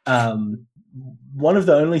here. Um, One of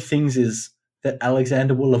the only things is that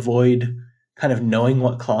Alexander will avoid kind of knowing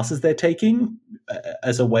what classes they're taking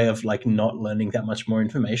as a way of like not learning that much more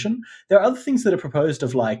information. There are other things that are proposed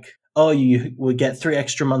of like, oh, you will get 3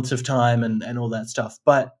 extra months of time and all that stuff,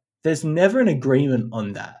 but there's never an agreement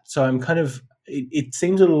on that. So I'm kind of it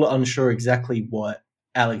seems a little unsure exactly what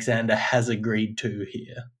Alexander has agreed to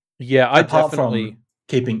here, Yeah, I apart definitely from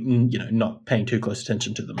keeping not paying too close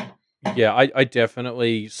attention to them. I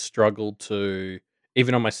definitely struggled to,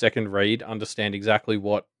 even on my second read, understand exactly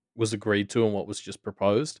what was agreed to and what was just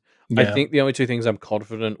proposed. I Yeah. think the only two things I'm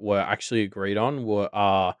confident were actually agreed on were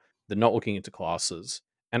the not looking into classes.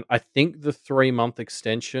 And I think the 3 month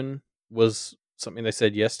extension was something they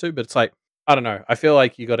said yes to, but it's like, I don't know. I feel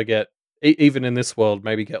like you got to get, even in this world,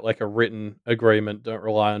 maybe get like a written agreement. Don't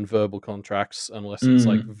rely on verbal contracts unless it's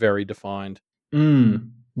like Mm. very defined.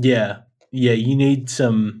 Yeah. Yeah. You need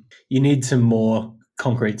some more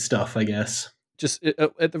concrete stuff, I guess. Just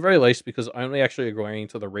at the very least, because only actually agreeing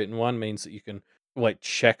to the written one means that you can like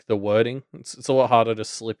check the wording. It's a lot harder to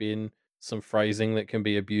slip in some phrasing that can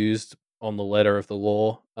be abused on the letter of the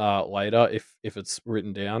law later if it's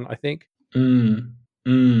written down. I think. Mm.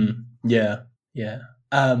 Yeah. Yeah.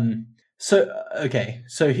 Um. So okay.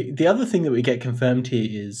 So the other thing that we get confirmed here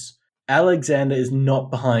is Alexander is not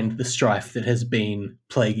behind the strife that has been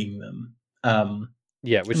plaguing them.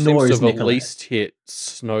 Yeah, which seems Nor to is have at Nicolette. least hit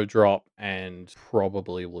Snowdrop and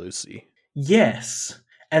probably Lucy. Yes.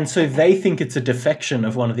 And so they think it's a defection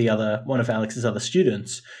of one of Alex's other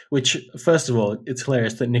students, which, first of all, it's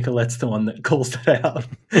hilarious that Nicolette's the one that calls that out,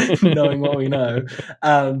 knowing what we know.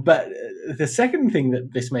 But the second thing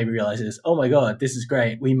that this made me realize is, oh my God, this is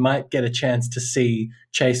great. We might get a chance to see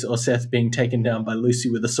Chase or Seth being taken down by Lucy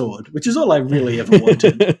with a sword, which is all I really ever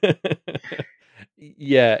wanted.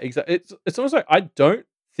 Yeah, exactly. It's almost like I don't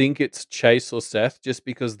think it's Chase or Seth, just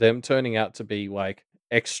because them turning out to be like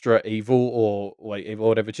extra evil or like evil or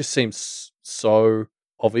whatever just seems so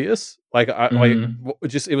obvious. Like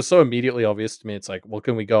just it was so immediately obvious to me. It's like, well,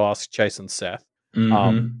 can we go ask Chase and Seth?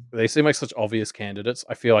 They seem like such obvious candidates.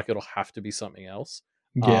 I feel like it'll have to be something else.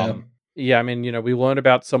 Yeah. Yeah, I mean, we learned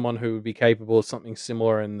about someone who would be capable of something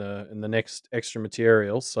similar in the next extra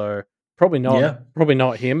material, so probably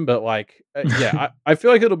not him, but like, yeah, I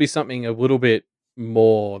feel like it'll be something a little bit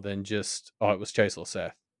more than just, oh, it was Chase or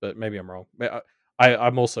Seth, but maybe I'm wrong.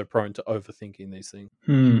 I'm also prone to overthinking these things.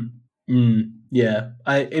 Yeah,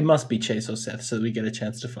 it must be Chase or Seth, so that we get a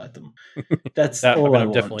chance to fight them. That's I all mean, I I'm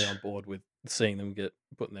want. definitely on board with seeing them get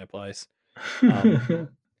put in their place.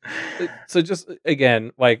 So just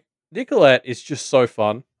again, like Nicolette is just so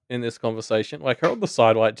fun in this conversation. Like her on the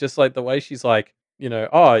side, like just like the way she's like,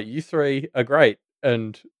 oh, you three are great,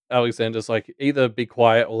 and Alexander's like, either be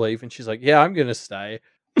quiet or leave, and she's like, yeah, I'm gonna stay.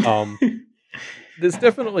 There's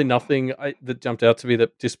definitely nothing that jumped out to me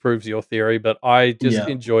that disproves your theory, but I just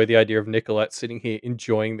enjoy the idea of Nicolette sitting here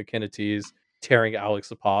enjoying the Kenneteers tearing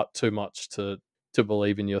Alex apart too much to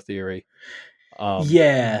believe in your theory.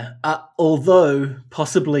 Although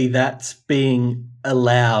possibly that's being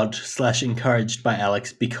allowed / encouraged by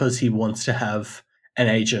Alex because he wants to have an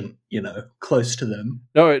agent, close to them.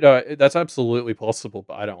 No, that's absolutely possible,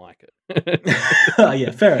 but I don't like it.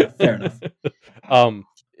 Yeah, fair enough.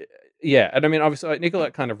 Yeah, and I mean, obviously, like,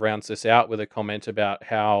 Nicolette kind of rounds this out with a comment about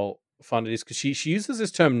how fun it is, because she uses this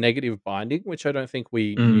term negative binding, which I don't think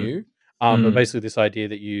we knew. But basically, this idea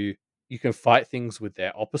that you can fight things with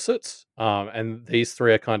their opposites, and these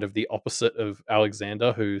three are kind of the opposite of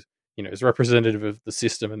Alexander, who is representative of the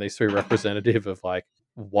system, and these three representative of like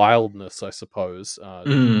wildness, I suppose,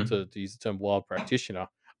 to use the term wild practitioner.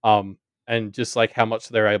 And just like how much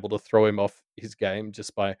they're able to throw him off his game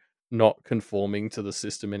just by not conforming to the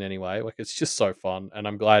system in any way. Like, it's just so fun, and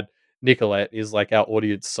I'm glad Nicolette is like our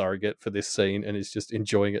audience surrogate for this scene and is just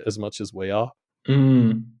enjoying it as much as we are.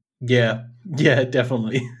 Yeah,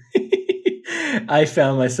 definitely. I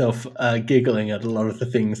found myself giggling at a lot of the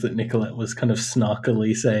things that Nicolette was kind of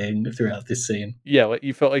snarkily saying throughout this scene. Yeah, like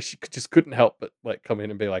you felt like she just couldn't help but like come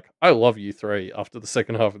in and be like, "I love you three." After the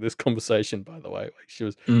second half of this conversation, by the way, like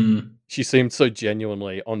she seemed so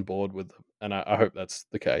genuinely on board with them, and I hope that's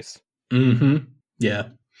the case. Yeah.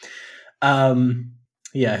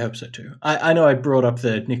 Yeah, I hope so too. I know I brought up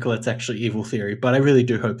the Nicolette's actually evil theory, but I really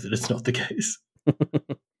do hope that it's not the case.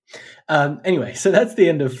 Anyway, so that's the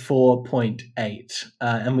end of 4.8.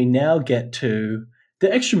 And we now get to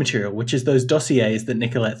the extra material, which is those dossiers that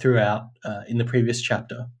Nicolette threw out in the previous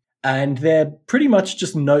chapter. And they're pretty much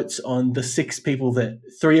just notes on the 6 people,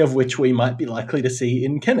 3 of which we might be likely to see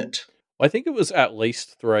in Kennet. I think it was at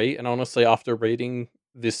least 3, and honestly, after reading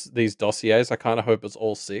these dossiers, I kind of hope it's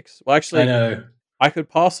all 6. Well, actually, I know. I could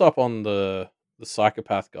pass up on the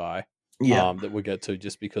psychopath guy, Yeah. that we'll get to,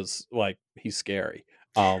 just because like he's scary.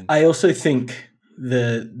 I also think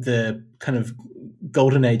the kind of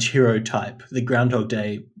Golden Age hero type, the Groundhog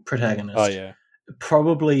Day protagonist,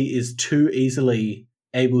 probably is too easily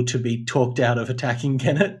able to be talked out of attacking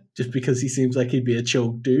Kennet, just because he seems like he'd be a chill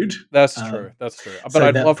dude. That's true. But so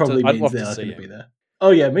I'd that love probably to. I'd means love they're to see going to him. be there.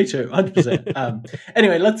 Oh yeah, me too, 100%.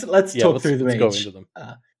 Anyway, let's talk through them each. Go into them.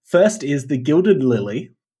 First is the Gilded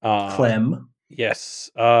Lily, Clem.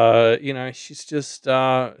 Yes. She's just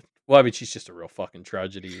well, I mean, she's just a real fucking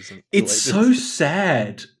tragedy, isn't it? It's so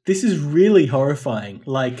sad. This is really horrifying.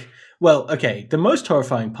 Like, well, okay, the most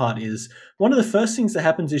horrifying part is one of the first things that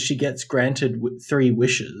happens is she gets granted 3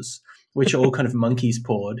 wishes, which are all kind of monkey's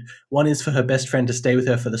pawed. One is for her best friend to stay with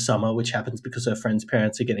her for the summer, which happens because her friend's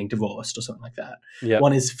parents are getting divorced or something like that. Yep.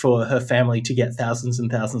 One is for her family to get thousands and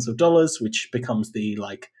thousands of dollars, which becomes the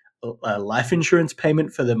life insurance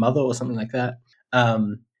payment for the mother or something like that.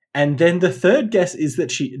 And then the third wish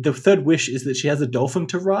is that she has a dolphin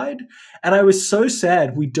to ride. And I was so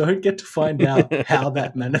sad we don't get to find out how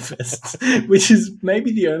that manifests, which is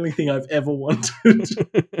maybe the only thing I've ever wanted.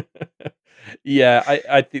 Yeah,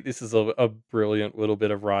 I think this is a brilliant little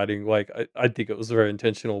bit of writing. Like, I think it was very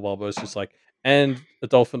intentional. Wildbow was just like, and a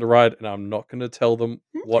dolphin to ride, and I'm not going to tell them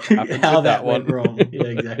what happened how with that one. went wrong. Yeah,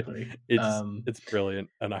 exactly. It's brilliant,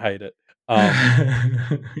 and I hate it. Yeah,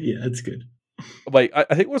 it's good. like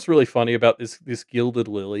I think what's really funny about this Gilded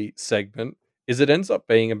Lily segment is it ends up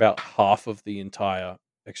being about half of the entire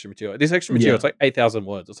extra material. This extra material, Yeah. it's like 8,000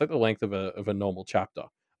 words. It's like the length of a normal chapter.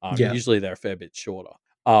 Yeah. Usually they're a fair bit shorter.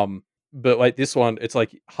 But like this one, it's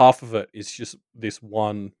like half of it is just this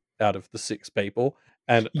one out of the six people,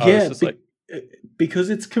 and I was Yeah, just like, uh, because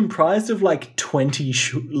it's comprised of like 20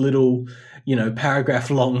 little, paragraph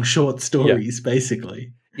long short yeah, stories,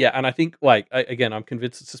 basically. yeah, and I think like again, I'm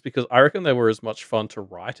convinced it's just because I reckon they were as much fun to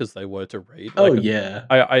write as they were to read. Oh, Like, yeah.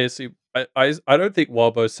 I assume I don't think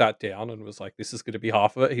Wildbow sat down and was like, "This is going to be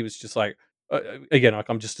half of it." He was just like, again, like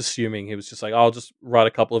I'm just assuming he was just like, "I'll just write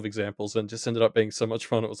a couple of examples," and just ended up being so much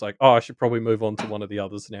fun. It was like, "Oh, I should probably move on to one of the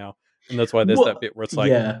others now," and that's why there's that Well, bit where it's like,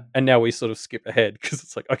 yeah. and now we sort of skip ahead because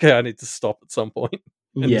it's like, okay, I need to stop at some point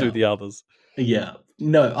and do Yeah. the others. Yeah.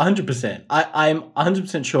 No, 100%. I'm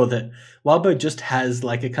 100% sure that Wildbow just has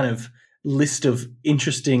like a kind of list of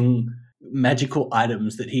interesting magical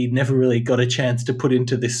items that he never really got a chance to put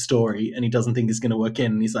into this story and he doesn't think is going to work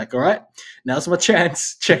in. And he's like, all right, now's my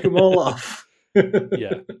chance. Check them all off.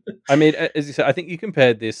 Yeah. I mean, as you said, I think you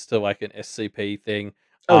compared this to like an SCP thing.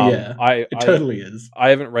 Oh, yeah. I It I totally is. I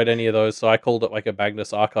haven't read any of those, so I called it like a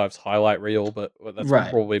Magnus Archives highlight reel, but that's Right.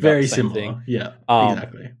 probably about the Very same thing. similar. Yeah, Um,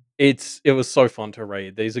 exactly. it was so fun to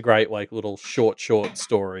read. These are great, like little short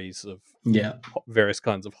stories of Yeah. various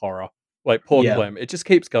kinds of horror. Like poor Yeah. Clem, it just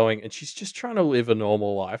keeps going, and she's just trying to live a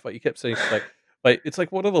normal life. Like you kept saying, she's like it's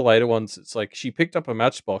like one of the later ones. It's like she picked up a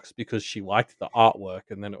matchbox because she liked the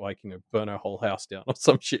artwork, and then it like burn her whole house down or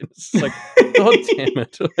some shit. It's just like, god damn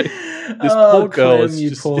it! Like, this Oh, poor girl Clem, is you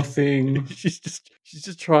just poor thing. she's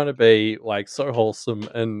just trying to be like so wholesome,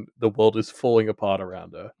 and the world is falling apart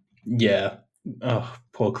around her. Yeah. Oh,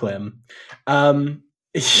 poor Clem. Um,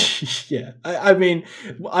 yeah. I mean,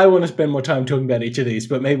 I want to spend more time talking about each of these,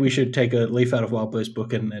 but maybe we should take a leaf out of Wildbow's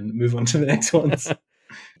book and move on to the next ones.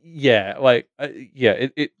 Yeah, like yeah,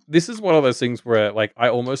 it this is one of those things where like I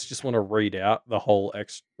almost just want to read out the whole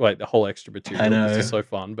extra I material because it's know. so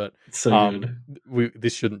fun, but It's so good.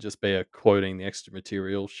 this shouldn't just be a quoting the extra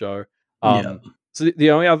material show. Yeah. So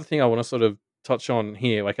the only other thing I want to sort of touch on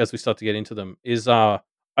here, like as we start to get into them, is I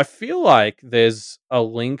feel like there's a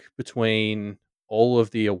link between all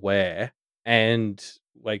of the aware and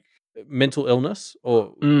like mental illness,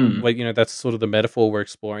 or Mm. like that's sort of the metaphor we're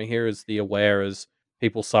exploring here is the aware as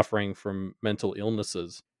people suffering from mental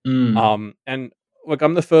illnesses. Mm. And look,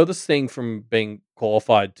 I'm the furthest thing from being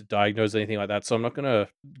qualified to diagnose anything like that, so I'm not going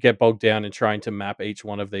to get bogged down in trying to map each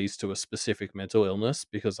one of these to a specific mental illness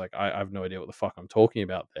because, like, I have no idea what the fuck I'm talking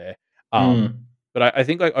about there. Um, Mm. but I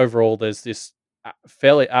think, like, overall, there's this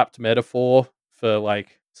fairly apt metaphor for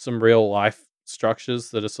like some real life structures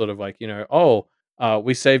that are sort of like, oh,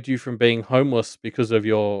 we saved you from being homeless because of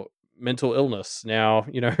your mental illness. Now,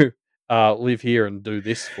 live here and do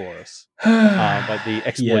this for us. Like the Yeah.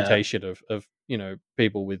 exploitation of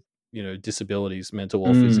people with disabilities, mental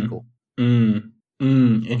or Mm. physical. Mm.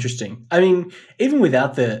 Interesting. I mean, even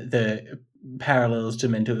without the parallels to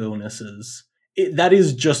mental illnesses, that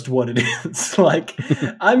is just what it is. Like,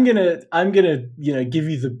 I'm gonna give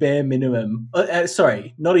you the bare minimum.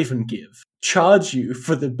 Sorry, not even give. Charge you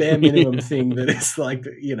for the bare minimum thing that is like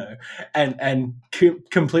and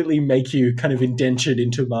completely make you kind of indentured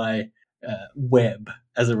into my web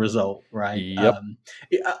as a result, right? Yep.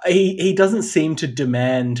 He doesn't seem to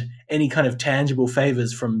demand any kind of tangible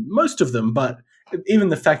favors from most of them, but even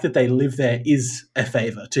the fact that they live there is a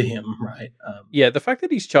favor to him, right? Yeah, the fact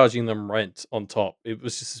that he's charging them rent on top, it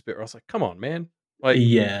was just a bit where I was like, come on, man. Like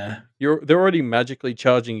Yeah, they're already magically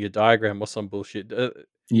charging your diagram or some bullshit.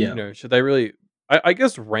 yeah. Should they really I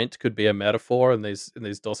guess rent could be a metaphor in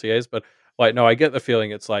these dossiers, but like no, I get the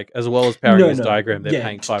feeling it's like as well as powering No, his no, diagram, they're yeah.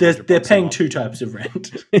 paying five They're hundred they're bucks a paying month. two types of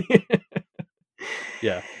rent.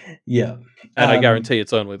 Yeah. Yeah. And I Um, guarantee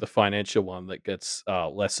it's only the financial one that gets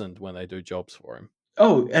lessened when they do jobs for him.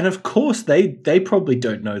 oh, and of course they probably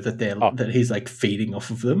don't know that Oh, that he's like feeding off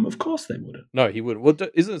of them. Of course they wouldn't. no, he would. Well,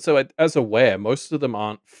 isn't it so? As aware, most of them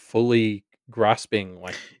aren't fully grasping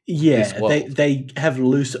like this Yeah, they world. they have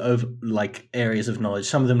loose of like areas of knowledge.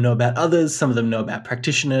 Some of them know about others. Some of them know about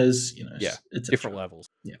practitioners. Yeah, different etc. levels.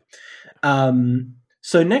 Yeah.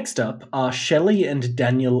 So next up are Shelley and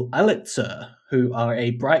Daniel Alitzer, who are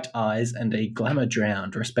a Bright Eyes and a Glamour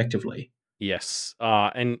Drowned, respectively. Yes,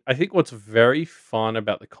 and I think what's very fun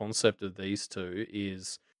about the concept of these two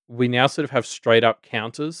is we now sort of have straight up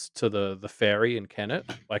counters to the fairy and Kennet.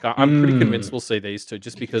 Like I'm pretty convinced Mm, we'll see these two,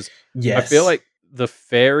 just because I feel yes. like the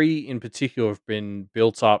fairy in particular have been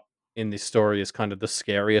built up in this story as kind of the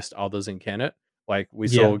scariest others in Kennet. Like we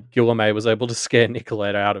Yeah. saw Guillerme was able to scare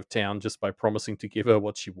Nicoletta out of town just by promising to give her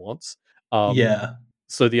what she wants. Yeah.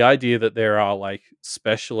 So the idea that there are like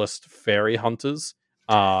specialist fairy hunters,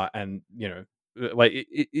 and like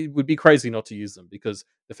it would be crazy not to use them because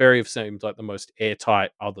the fairy have seemed like the most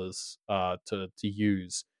airtight others to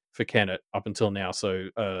use for Kennet up until now. So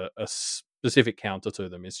a specific counter to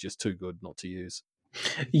them is just too good not to use.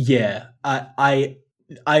 Yeah.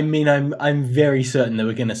 I mean, I'm very certain that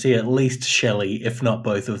we're going to see at least Shelley, if not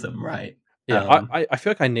both of them, right? Yeah, I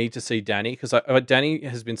feel like I need to see Danny because Danny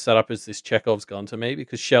has been set up as this Chekhov's gun to me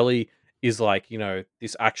because Shelley is like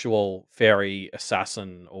this actual fairy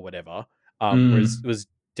assassin or whatever. Whereas Mm, was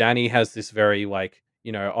Danny has this very like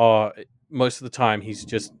most of the time he's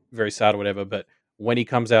just very sad or whatever, but when he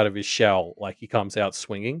comes out of his shell, like he comes out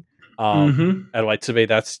swinging. mm-hmm. And like to me,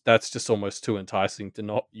 that's just almost too enticing to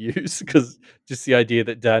not use because just the idea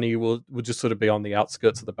that Danny will just sort of be on the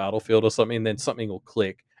outskirts of the battlefield or something, and then something will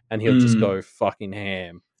click and he'll just Mm. go fucking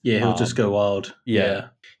ham. Yeah, he'll just Um, go wild. yeah. Yeah.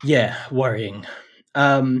 Yeah, worrying.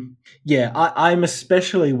 Yeah, I'm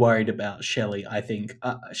especially worried about Shelley, I think.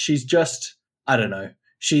 She's just, I don't know.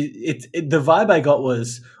 The vibe I got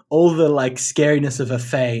was all the like scariness of a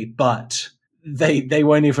fae, but they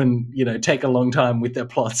won't even, take a long time with their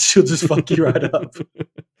plots. She'll just fuck you right up.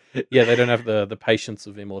 Yeah, they don't have the patience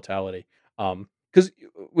of immortality. Because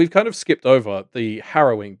we've kind of skipped over the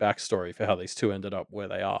harrowing backstory for how these two ended up where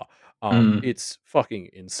they are. Mm. It's fucking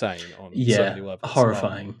insane on so many Yeah, levels.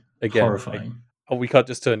 horrifying. Again, like, Horrifying. oh, we can't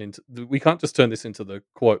just turn this into the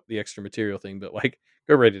quote the extra material thing, but like,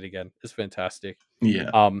 go read it again. It's fantastic. Yeah.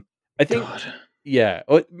 I think, God. yeah,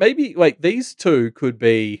 or maybe like these two could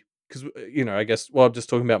be because I guess I'm just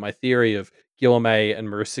talking about my theory of Guillerme and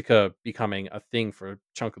Marisica becoming a thing for a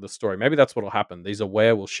chunk of the story. Maybe that's what'll happen. These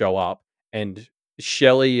Aware will show up, and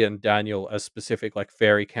Shelley and Daniel, as specific like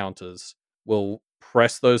fairy counters, will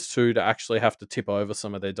press those two to actually have to tip over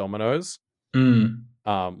some of their dominoes. Mm.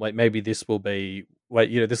 Like maybe this will be like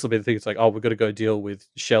this will be the thing. It's like, oh, we've got to go deal with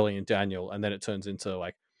Shelley and Daniel, and then it turns into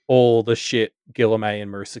like all the shit Guillerme and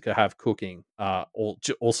Marisica have cooking,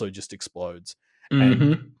 also just explodes, and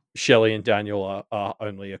Mm-hmm. Shelley and Daniel are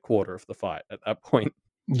only a quarter of the fight at that point.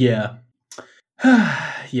 Yeah.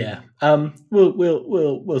 Yeah.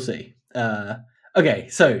 We'll see. Okay.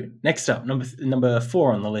 So next up, number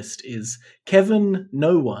 4 on the list is Kevin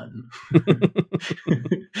No One,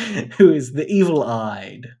 who is the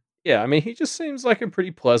evil-eyed. Yeah, I mean, he just seems like a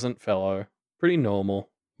pretty pleasant fellow, pretty normal.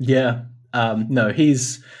 Yeah. No,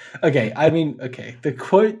 he's okay. I mean, okay. The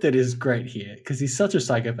quote that is great here, because he's such a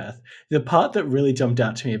psychopath. The part that really jumped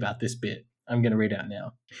out to me about this bit, I'm going to read out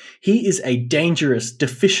now. He is a dangerous,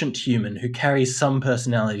 deficient human who carries some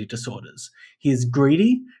personality disorders. He is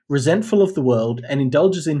greedy, resentful of the world, and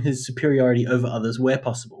indulges in his superiority over others where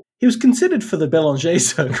possible. He was considered for the Belanger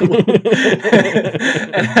Circle.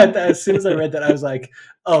 And as soon as I read that, I was like,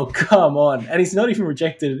 oh, come on. And he's not even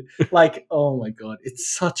rejected. Like, oh my God,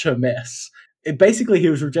 it's such a mess. Basically, he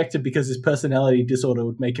was rejected because his personality disorder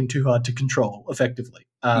would make him too hard to control effectively,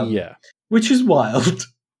 Yeah. which is wild.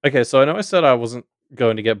 Okay, so I know I said I wasn't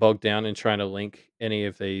going to get bogged down in trying to link any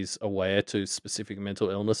of these Aware to specific mental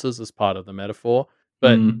illnesses as part of the metaphor,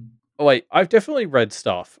 but Mm, wait, I've definitely read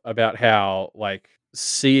stuff about how like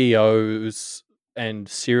CEOs and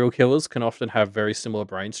serial killers can often have very similar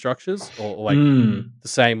brain structures or like mm, the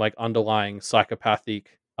same like underlying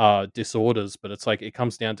psychopathic disorders, but it's like it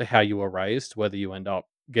comes down to how you were raised, whether you end up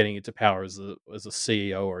getting into power as a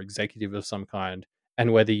CEO or executive of some kind,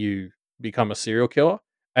 and whether you become a serial killer.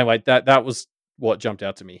 And like that was what jumped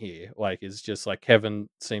out to me here. Like is just like Kevin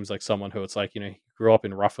seems like someone who it's like, he grew up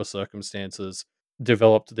in rougher circumstances,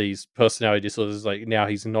 developed these personality disorders. Like now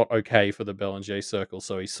he's not okay for the Belanger circle,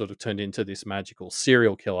 so he's sort of turned into this magical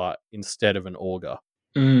serial killer instead of an augur.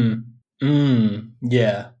 mm,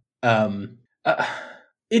 yeah. Um, uh,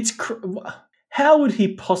 it's how would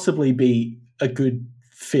he possibly be a good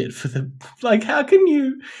fit for the like? How can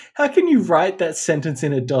you write that sentence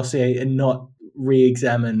in a dossier and not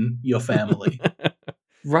re-examine your family?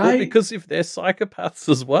 Well, Right? because if they're psychopaths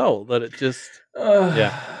as well, that it just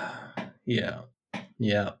yeah. Yeah.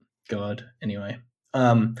 Yeah. God. Anyway,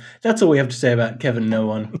 that's all we have to say about Kevin No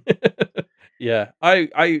One. Yeah, I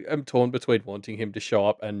am torn between wanting him to show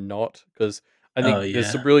up and not because I Oh think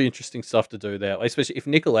there's some yeah. really interesting stuff to do there. Like, especially if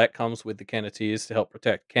Nicolette comes with the Kenneteers to help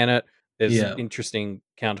protect Kennet, there's Yeah. interesting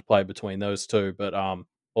counterplay between those two, but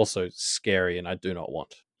also scary, and I do not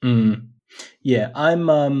want. Mm. Yeah.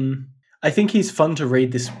 I think he's fun to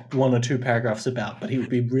read this 1 or 2 paragraphs about, but he would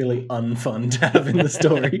be really unfun to have in the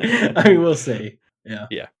story. I mean, we'll see. Yeah.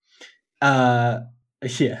 Yeah. Uh,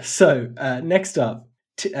 yeah. So next up,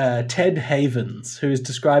 Ted Havens, who is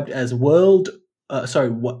described as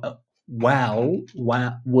world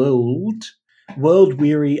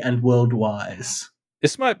weary and world wise.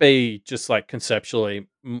 This might be just like conceptually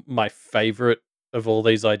my favorite of all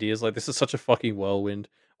these ideas. Like, this is such a fucking whirlwind.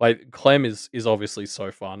 Like, Clem is obviously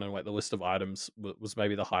so fun, and like the list of items was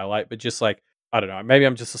maybe the highlight. But just like, I don't know, maybe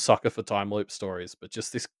I'm just a sucker for time loop stories. But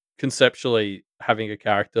just this conceptually having a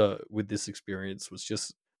character with this experience was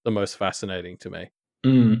just the most fascinating to me.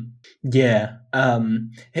 Yeah.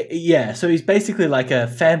 Yeah. So he's basically like a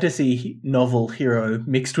fantasy novel hero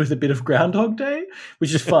mixed with a bit of Groundhog Day,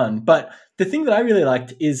 which is fun. But the thing that I really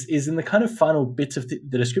liked is in the kind of final bits of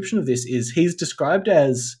the description of this is he's described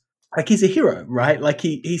as like he's a hero, right? Like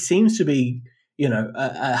he seems to be,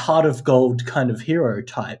 a heart of gold kind of hero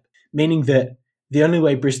type, meaning that the only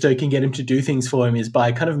way Bristow can get him to do things for him is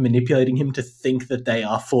by kind of manipulating him to think that they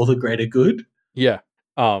are for the greater good. Yeah.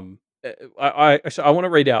 I want to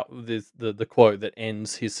read out the quote that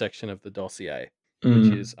ends his section of the dossier,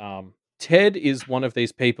 which is Ted is one of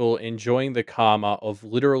these people enjoying the karma of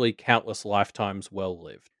literally countless lifetimes well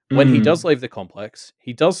lived. When he does leave the complex,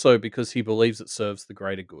 he does so because he believes it serves the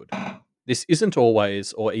greater good. This isn't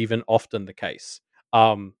always or even often the case.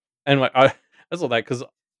 And like I saw that because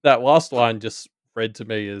that last line just read to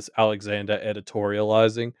me as Alexander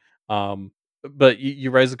editorializing. But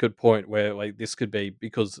you raise a good point where like this could be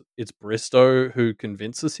because it's Bristow who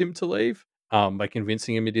convinces him to leave, by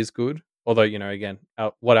convincing him it is good. Although, again,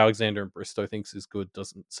 what Alexander and Bristow thinks is good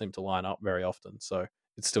doesn't seem to line up very often. So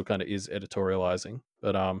it still kind of is editorializing.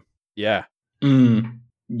 But yeah.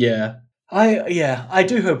 Yeah. I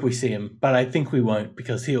do hope we see him, but I think we won't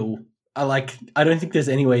because I don't think there's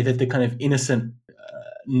any way that the kind of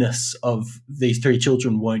innocentness of these three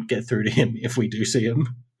children won't get through to him if we do see him,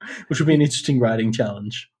 which would be an interesting writing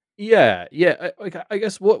challenge. Yeah, yeah. I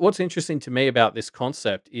guess what's interesting to me about this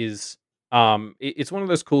concept is, it's one of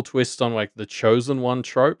those cool twists on like the chosen one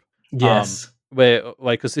trope, Yes. where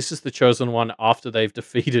like because this is the chosen one after they've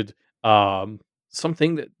defeated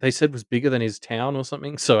something that they said was bigger than his town or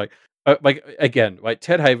something. So like again, like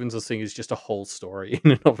Ted Havens' thing is just a whole story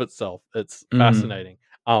in and of itself. It's fascinating.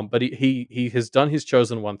 But he has done his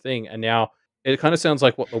chosen one thing, and now it kind of sounds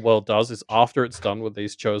like what the world does is after it's done with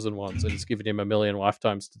these chosen ones and it's given him a million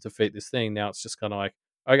lifetimes to defeat this thing, now it's just kind of like,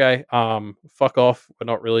 okay, fuck off. We're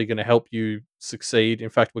not really going to help you succeed.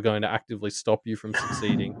 In fact, we're going to actively stop you from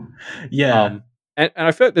succeeding. Yeah. And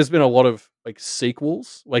I feel like there's been a lot of like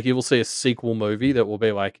sequels. Like you will see a sequel movie that will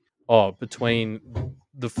be like, oh, between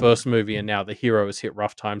the first movie and now the hero has hit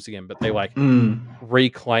rough times again, but they like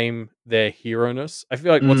reclaim their hero-ness. I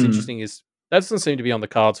feel like what's interesting is that doesn't seem to be on the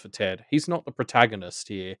cards for Ted. He's not the protagonist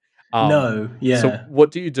here. No, So yeah.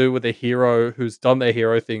 what do you do with a hero who's done their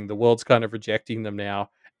hero thing? The world's kind of rejecting them now,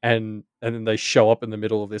 and then they show up in the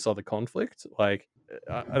middle of this other conflict. Like,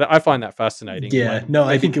 I find that fascinating, and Yeah. like No, I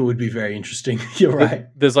maybe think it would be very interesting. You're right.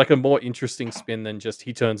 there's like a more interesting spin than just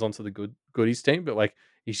he turns onto the goodies team, but like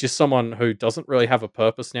he's just someone who doesn't really have a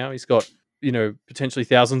purpose now. He's got potentially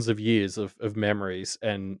thousands of years of memories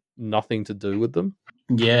and nothing to do with them.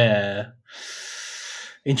 Yeah.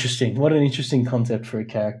 Interesting. What an interesting concept for a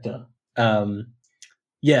character.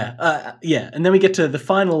 Yeah, and then we get to the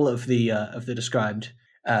final of the described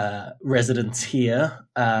residents here.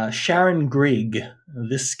 Sharon Grigg,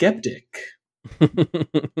 the skeptic.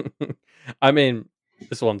 I mean,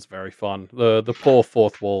 this one's very fun. The poor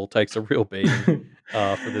fourth wall takes a real beating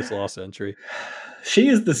for this last entry. She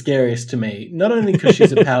is the scariest to me, not only because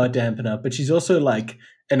she's a power dampener, but she's also like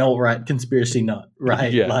an alt-right conspiracy nut,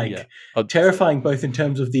 right? Yeah, Like yeah. 100%. terrifying both in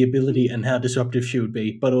terms of the ability and how disruptive she would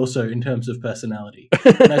be, but also in terms of personality.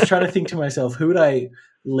 And I was trying to think to myself, who would I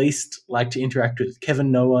least like to interact with,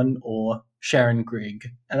 Kevin Nolan or Sharon Grigg?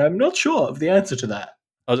 And I'm not sure of the answer to that.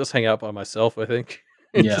 I'll just hang out by myself, I think.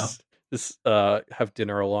 Yeah. just have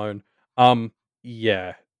dinner alone.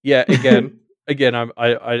 Yeah. Yeah, again,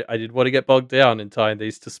 I did want to get bogged down in tying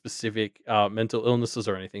these to specific mental illnesses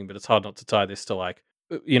or anything, but it's hard not to tie this to like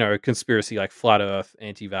conspiracy like flat earth,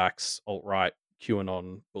 anti-vax, alt-right,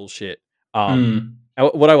 QAnon bullshit. And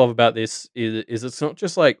what I love about this is it's not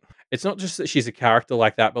just that she's a character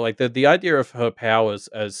like that, but like the idea of her powers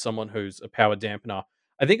as someone who's a power dampener.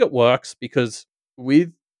 I think it works because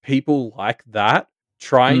with people like that,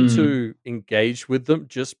 trying to engage with them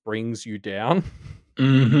just brings you down.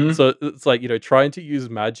 So it's like, trying to use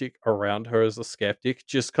magic around her as a skeptic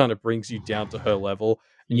just kind of brings you down to her level,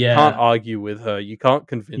 and you can't Yeah. argue with her. You can't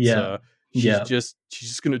convince Yeah. her. She's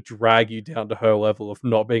just going to drag you down to her level of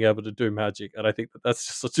not being able to do magic. And I think that's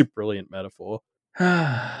just such a brilliant metaphor.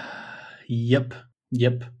 Yep.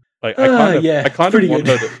 Like Yeah, I it's kind of pretty want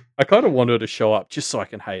good. her to I kind of want her to show up just so I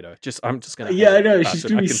can hate her. I'm just gonna hate Yeah, I her. know she's That's it.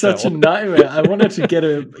 gonna I be can such a tell. nightmare. I want her to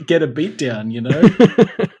get a beat down.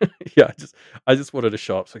 Yeah, I just wanted to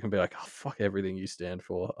show up so I can be like, oh fuck everything you stand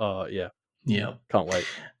for. Yeah, Yeah. can't wait.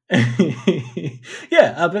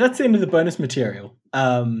 Yeah, but that's the end of the bonus material.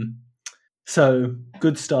 So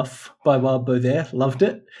good stuff by Wildbow there. Loved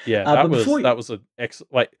it. Yeah, But before that was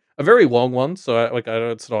like a very long one. So I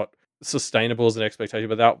know it's not sustainable as an expectation,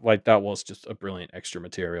 but that was just a brilliant extra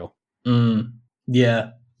material. Yeah,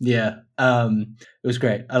 yeah. It was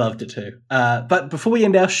great. I loved it too. But before we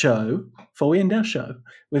end our show,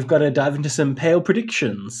 we've got to dive into some pale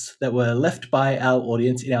predictions that were left by our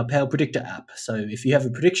audience in our Pale Predictor app. So if you have a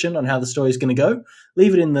prediction on how the story is going to go,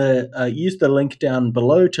 leave it in use the link down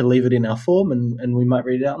below to leave it in our form, and we might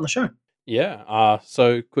read it out on the show. Yeah.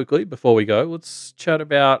 So quickly before we go, let's chat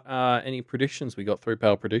about any predictions we got through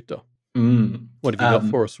Pale Predictor. What have you got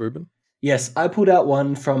for us, Ruben? Yes, I pulled out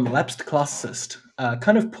one from Lapsed Classicist,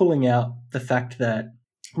 kind of pulling out the fact that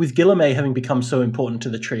with Guillemay having become so important to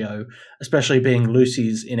the trio, especially being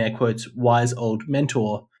Lucy's, in air quotes, wise old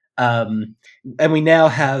mentor, and we now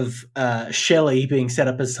have Shelley being set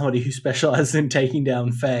up as somebody who specializes in taking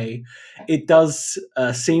down Fae, it does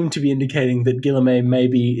seem to be indicating that Guillemay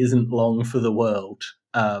maybe isn't long for the world.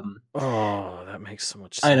 Oh, that makes so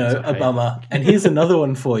much sense. I know, a bummer. And here's another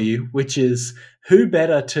one for you, which is who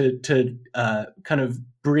better to kind of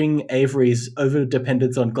bring Avery's over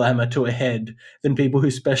dependence on glamour to a head than people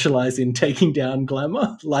who specialize in taking down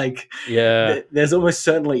glamour? Like, Yeah. there's almost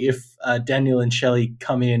certainly, if Daniel and Shelley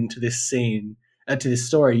come into this scene, to this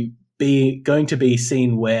story, going to be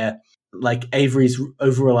seen where like Avery's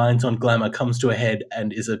over reliance on glamour comes to a head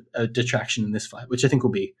and is a detraction in this fight, which I think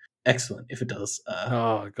will be excellent if it does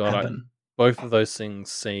Oh god, happen. both of those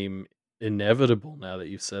things seem inevitable now that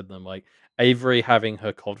you've said them. Like Avery having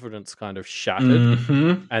her confidence kind of shattered,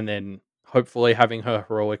 and then hopefully having her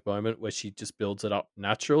heroic moment where she just builds it up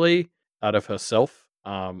naturally out of herself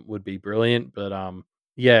would be brilliant. But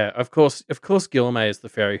yeah, of course Guillemay is the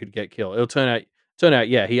fairy who'd get killed. It'll turn out,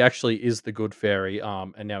 yeah, he actually is the good fairy,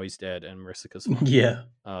 and now he's dead and Marisica's fine. Yeah.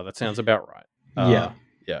 That sounds about right. Yeah.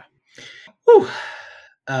 Yeah. Whew.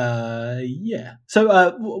 Yeah.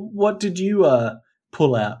 So, what did you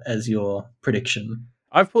pull out as your prediction?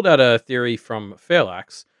 I've pulled out a theory from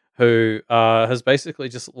Fairlax, who has basically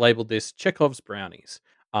just labeled this Chekhov's brownies.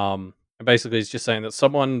 And basically, he's just saying that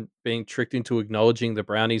someone being tricked into acknowledging the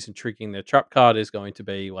brownies and tricking their trap card is going to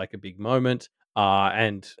be like a big moment.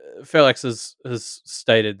 And Fairlax has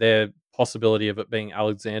stated their possibility of it being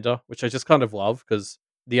Alexander, which I just kind of love because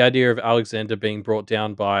the idea of Alexander being brought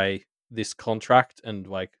down by this contract and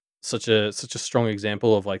like such a strong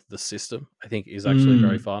example of like the system, I think is actually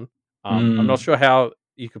very fun. I'm not sure how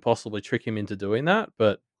you could possibly trick him into doing that,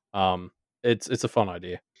 but it's a fun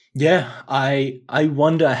idea. Yeah, I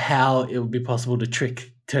wonder how it would be possible to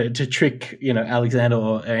trick Alexander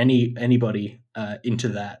or anybody into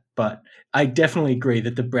that. But I definitely agree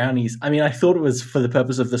that the brownies. I mean, I thought it was for the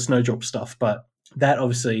purpose of the Snowdrop stuff, but that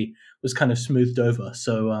obviously was kind of smoothed over.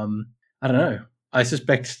 So I don't know. I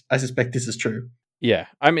suspect this is true. Yeah,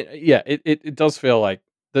 I mean, yeah, it does feel like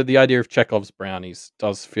the idea of Chekhov's brownies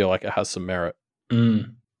does feel like it has some merit.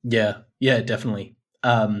 Yeah, definitely.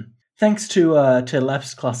 Thanks to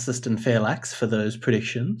Lapsed Classicist and Fairlax for those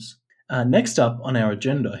predictions. Next up on our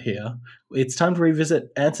agenda here, it's time to revisit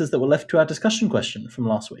answers that were left to our discussion question from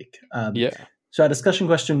last week. Yeah. So our discussion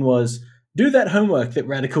question was, do that homework that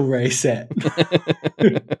Radical Ray set.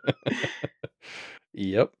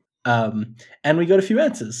 Yep. And we got a few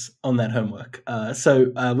answers on that homework.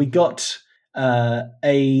 So we got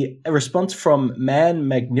a response from Man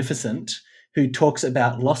Magnificent, who talks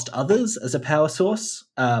about lost others as a power source,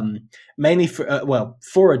 mainly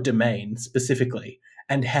for a domain specifically,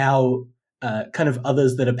 and how kind of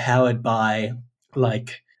others that are powered by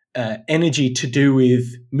like energy to do with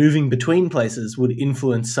moving between places would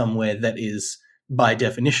influence somewhere that is by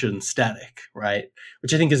definition static, right?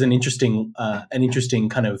 Which I think is an interesting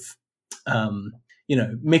kind of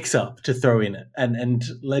mix up to throw in it, and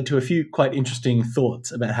led to a few quite interesting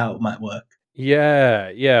thoughts about how it might work.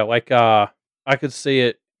 Yeah. Like I could see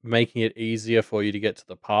it making it easier for you to get to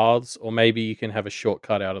the paths, or maybe you can have a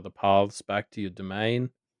shortcut out of the paths back to your domain.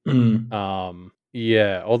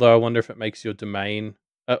 Yeah. Although I wonder if it makes your domain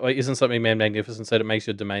like isn't something Man Magnificent said it makes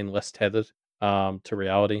your domain less tethered to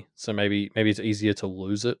reality. So maybe it's easier to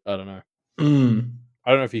lose it. I don't know. I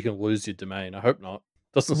don't know if you can lose your domain. I hope not.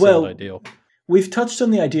 Doesn't sound ideal. We've touched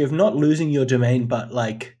on the idea of not losing your domain, but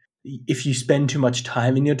like if you spend too much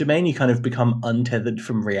time in your domain, you kind of become untethered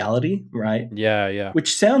from reality, right? Yeah.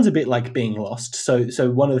 Which sounds a bit like being lost. So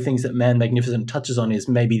one of the things that Man Magnificent touches on is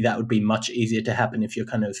maybe that would be much easier to happen if you're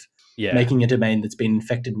kind of making a domain that's been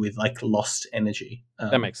infected with like lost energy.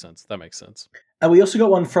 That makes sense. And we also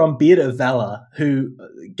got one from Beard of Valor, who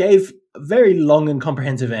gave very long and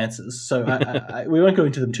comprehensive answers. So we won't go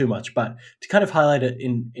into them too much, but to kind of highlight it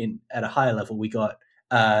in at a higher level, we got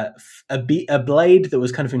a blade that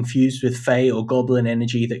was kind of infused with Fey or Goblin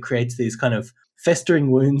energy that creates these kind of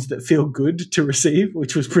festering wounds that feel good to receive,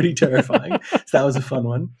 which was pretty terrifying. So that was a fun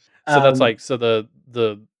one. So that's like the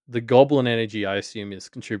Goblin energy, I assume, is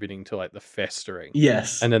contributing to like the festering.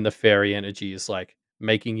 Yes, and then the fairy energy is like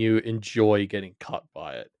making you enjoy getting cut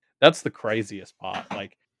by it. That's the craziest part.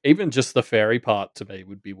 Like even just the fairy part to me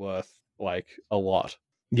would be worth like a lot.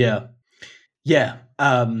 Yeah. Yeah,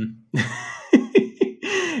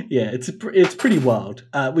 it's pretty wild.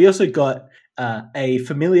 We also got a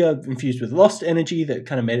familiar infused with lost energy that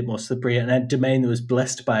kind of made it more slippery, and a domain that was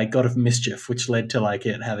blessed by a god of mischief, which led to like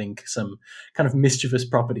it having some kind of mischievous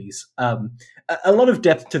properties. A lot of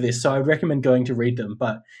depth to this, so I would recommend going to read them.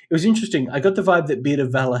 But it was interesting. I got the vibe that Beard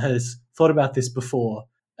of Valor has thought about this before.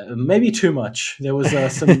 Maybe too much. There was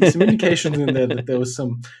some indications in there that there was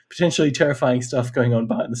some potentially terrifying stuff going on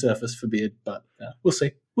behind the surface for Beard, but we'll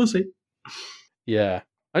see. Yeah.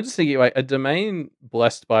 I'm just thinking, like, a domain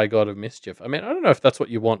blessed by a god of mischief. I mean, I don't know if that's what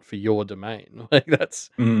you want for your domain. Like, that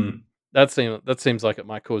seems like it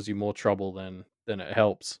might cause you more trouble than it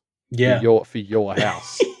helps. Yeah, for your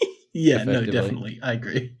house. Yeah, no, definitely, I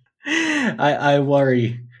agree. I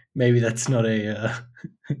worry maybe that's not a.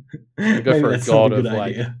 Go for a god of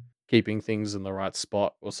like keeping things in the right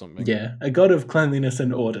spot or something. Yeah, a god of cleanliness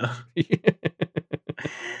and order.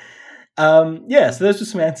 So those were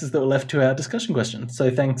some answers that were left to our discussion question. So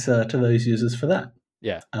thanks to those users for that.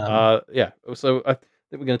 Yeah. So I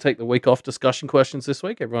think we're going to take the week off discussion questions this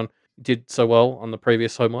week. Everyone did so well on the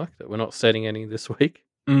previous homework that we're not setting any this week.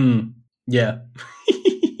 Yeah.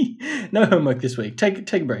 No homework this week.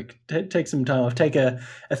 Take a break. Take some time off. Take a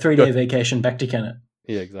 3-day vacation back to Kennet.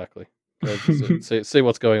 Yeah, exactly. See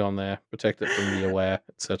what's going on there. Protect it from the aware,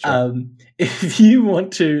 etc. If you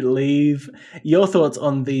want to leave your thoughts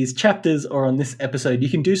on these chapters or on this episode, you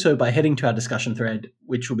can do so by heading to our discussion thread,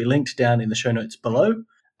 which will be linked down in the show notes below.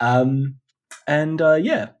 Leave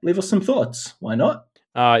us some thoughts. Why not?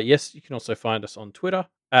 Yes, you can also find us on Twitter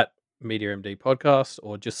at MediaMD Podcast,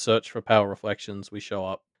 or just search for Power Reflections. We show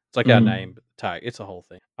up. It's like our name, but the tag. It's a whole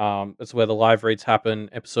thing. It's where the live reads happen,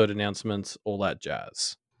 episode announcements, all that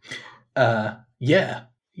jazz. Yeah,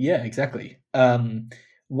 exactly.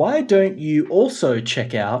 Why don't you also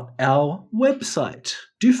check out our website,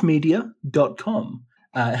 doofmedia.com?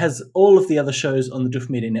 It has all of the other shows on the Doof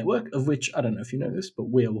Media Network, of which, I don't know if you know this, but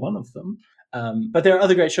we're one of them. But there are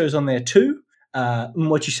other great shows on there too.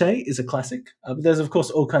 What You Say is a classic. But there's, of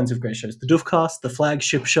course, all kinds of great shows. The Doofcast, the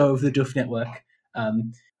flagship show of the Doof Network.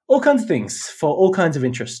 All kinds of things for all kinds of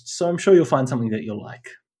interests. So I'm sure you'll find something that you'll like.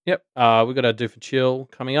 Yep. We've got our Doof and Chill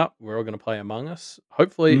coming up. We're all going to play Among Us.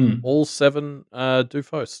 Hopefully all 7 Doof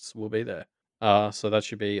hosts will be there. So that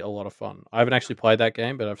should be a lot of fun. I haven't actually played that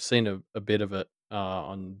game, but I've seen a bit of it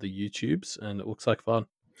on the YouTubes, and it looks like fun.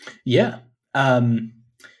 Yeah. I'm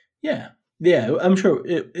sure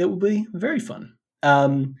it will be very fun.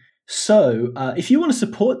 So if you want to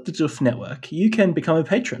support the Doof Network, you can become a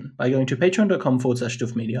patron by going to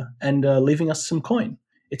patreon.com/doofmedia and leaving us some coin.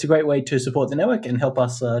 It's a great way to support the network and help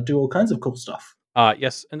us do all kinds of cool stuff.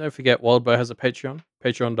 Yes, and don't forget, Wildbow has a Patreon,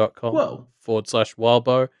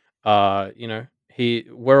 patreon.com/Wildbow.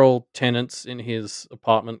 We're all tenants in his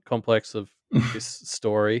apartment complex of this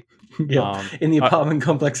story. Yeah, in the apartment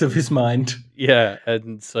complex of his mind. Yeah,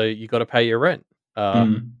 and so you got to pay your rent.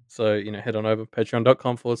 So, head on over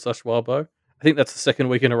patreon.com/Wildbow. I think that's the second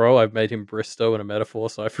week in a row I've made him Bristow in a metaphor,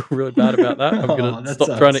 so I feel really bad about that. I'm going to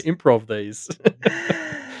stop trying to improv these.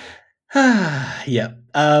 Yeah.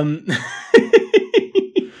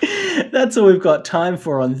 That's all we've got time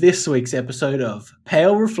for on this week's episode of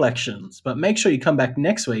Pale Reflections. But make sure you come back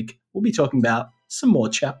next week. We'll be talking about some more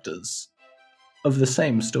chapters of the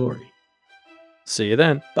same story. See you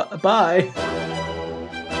then. Bye.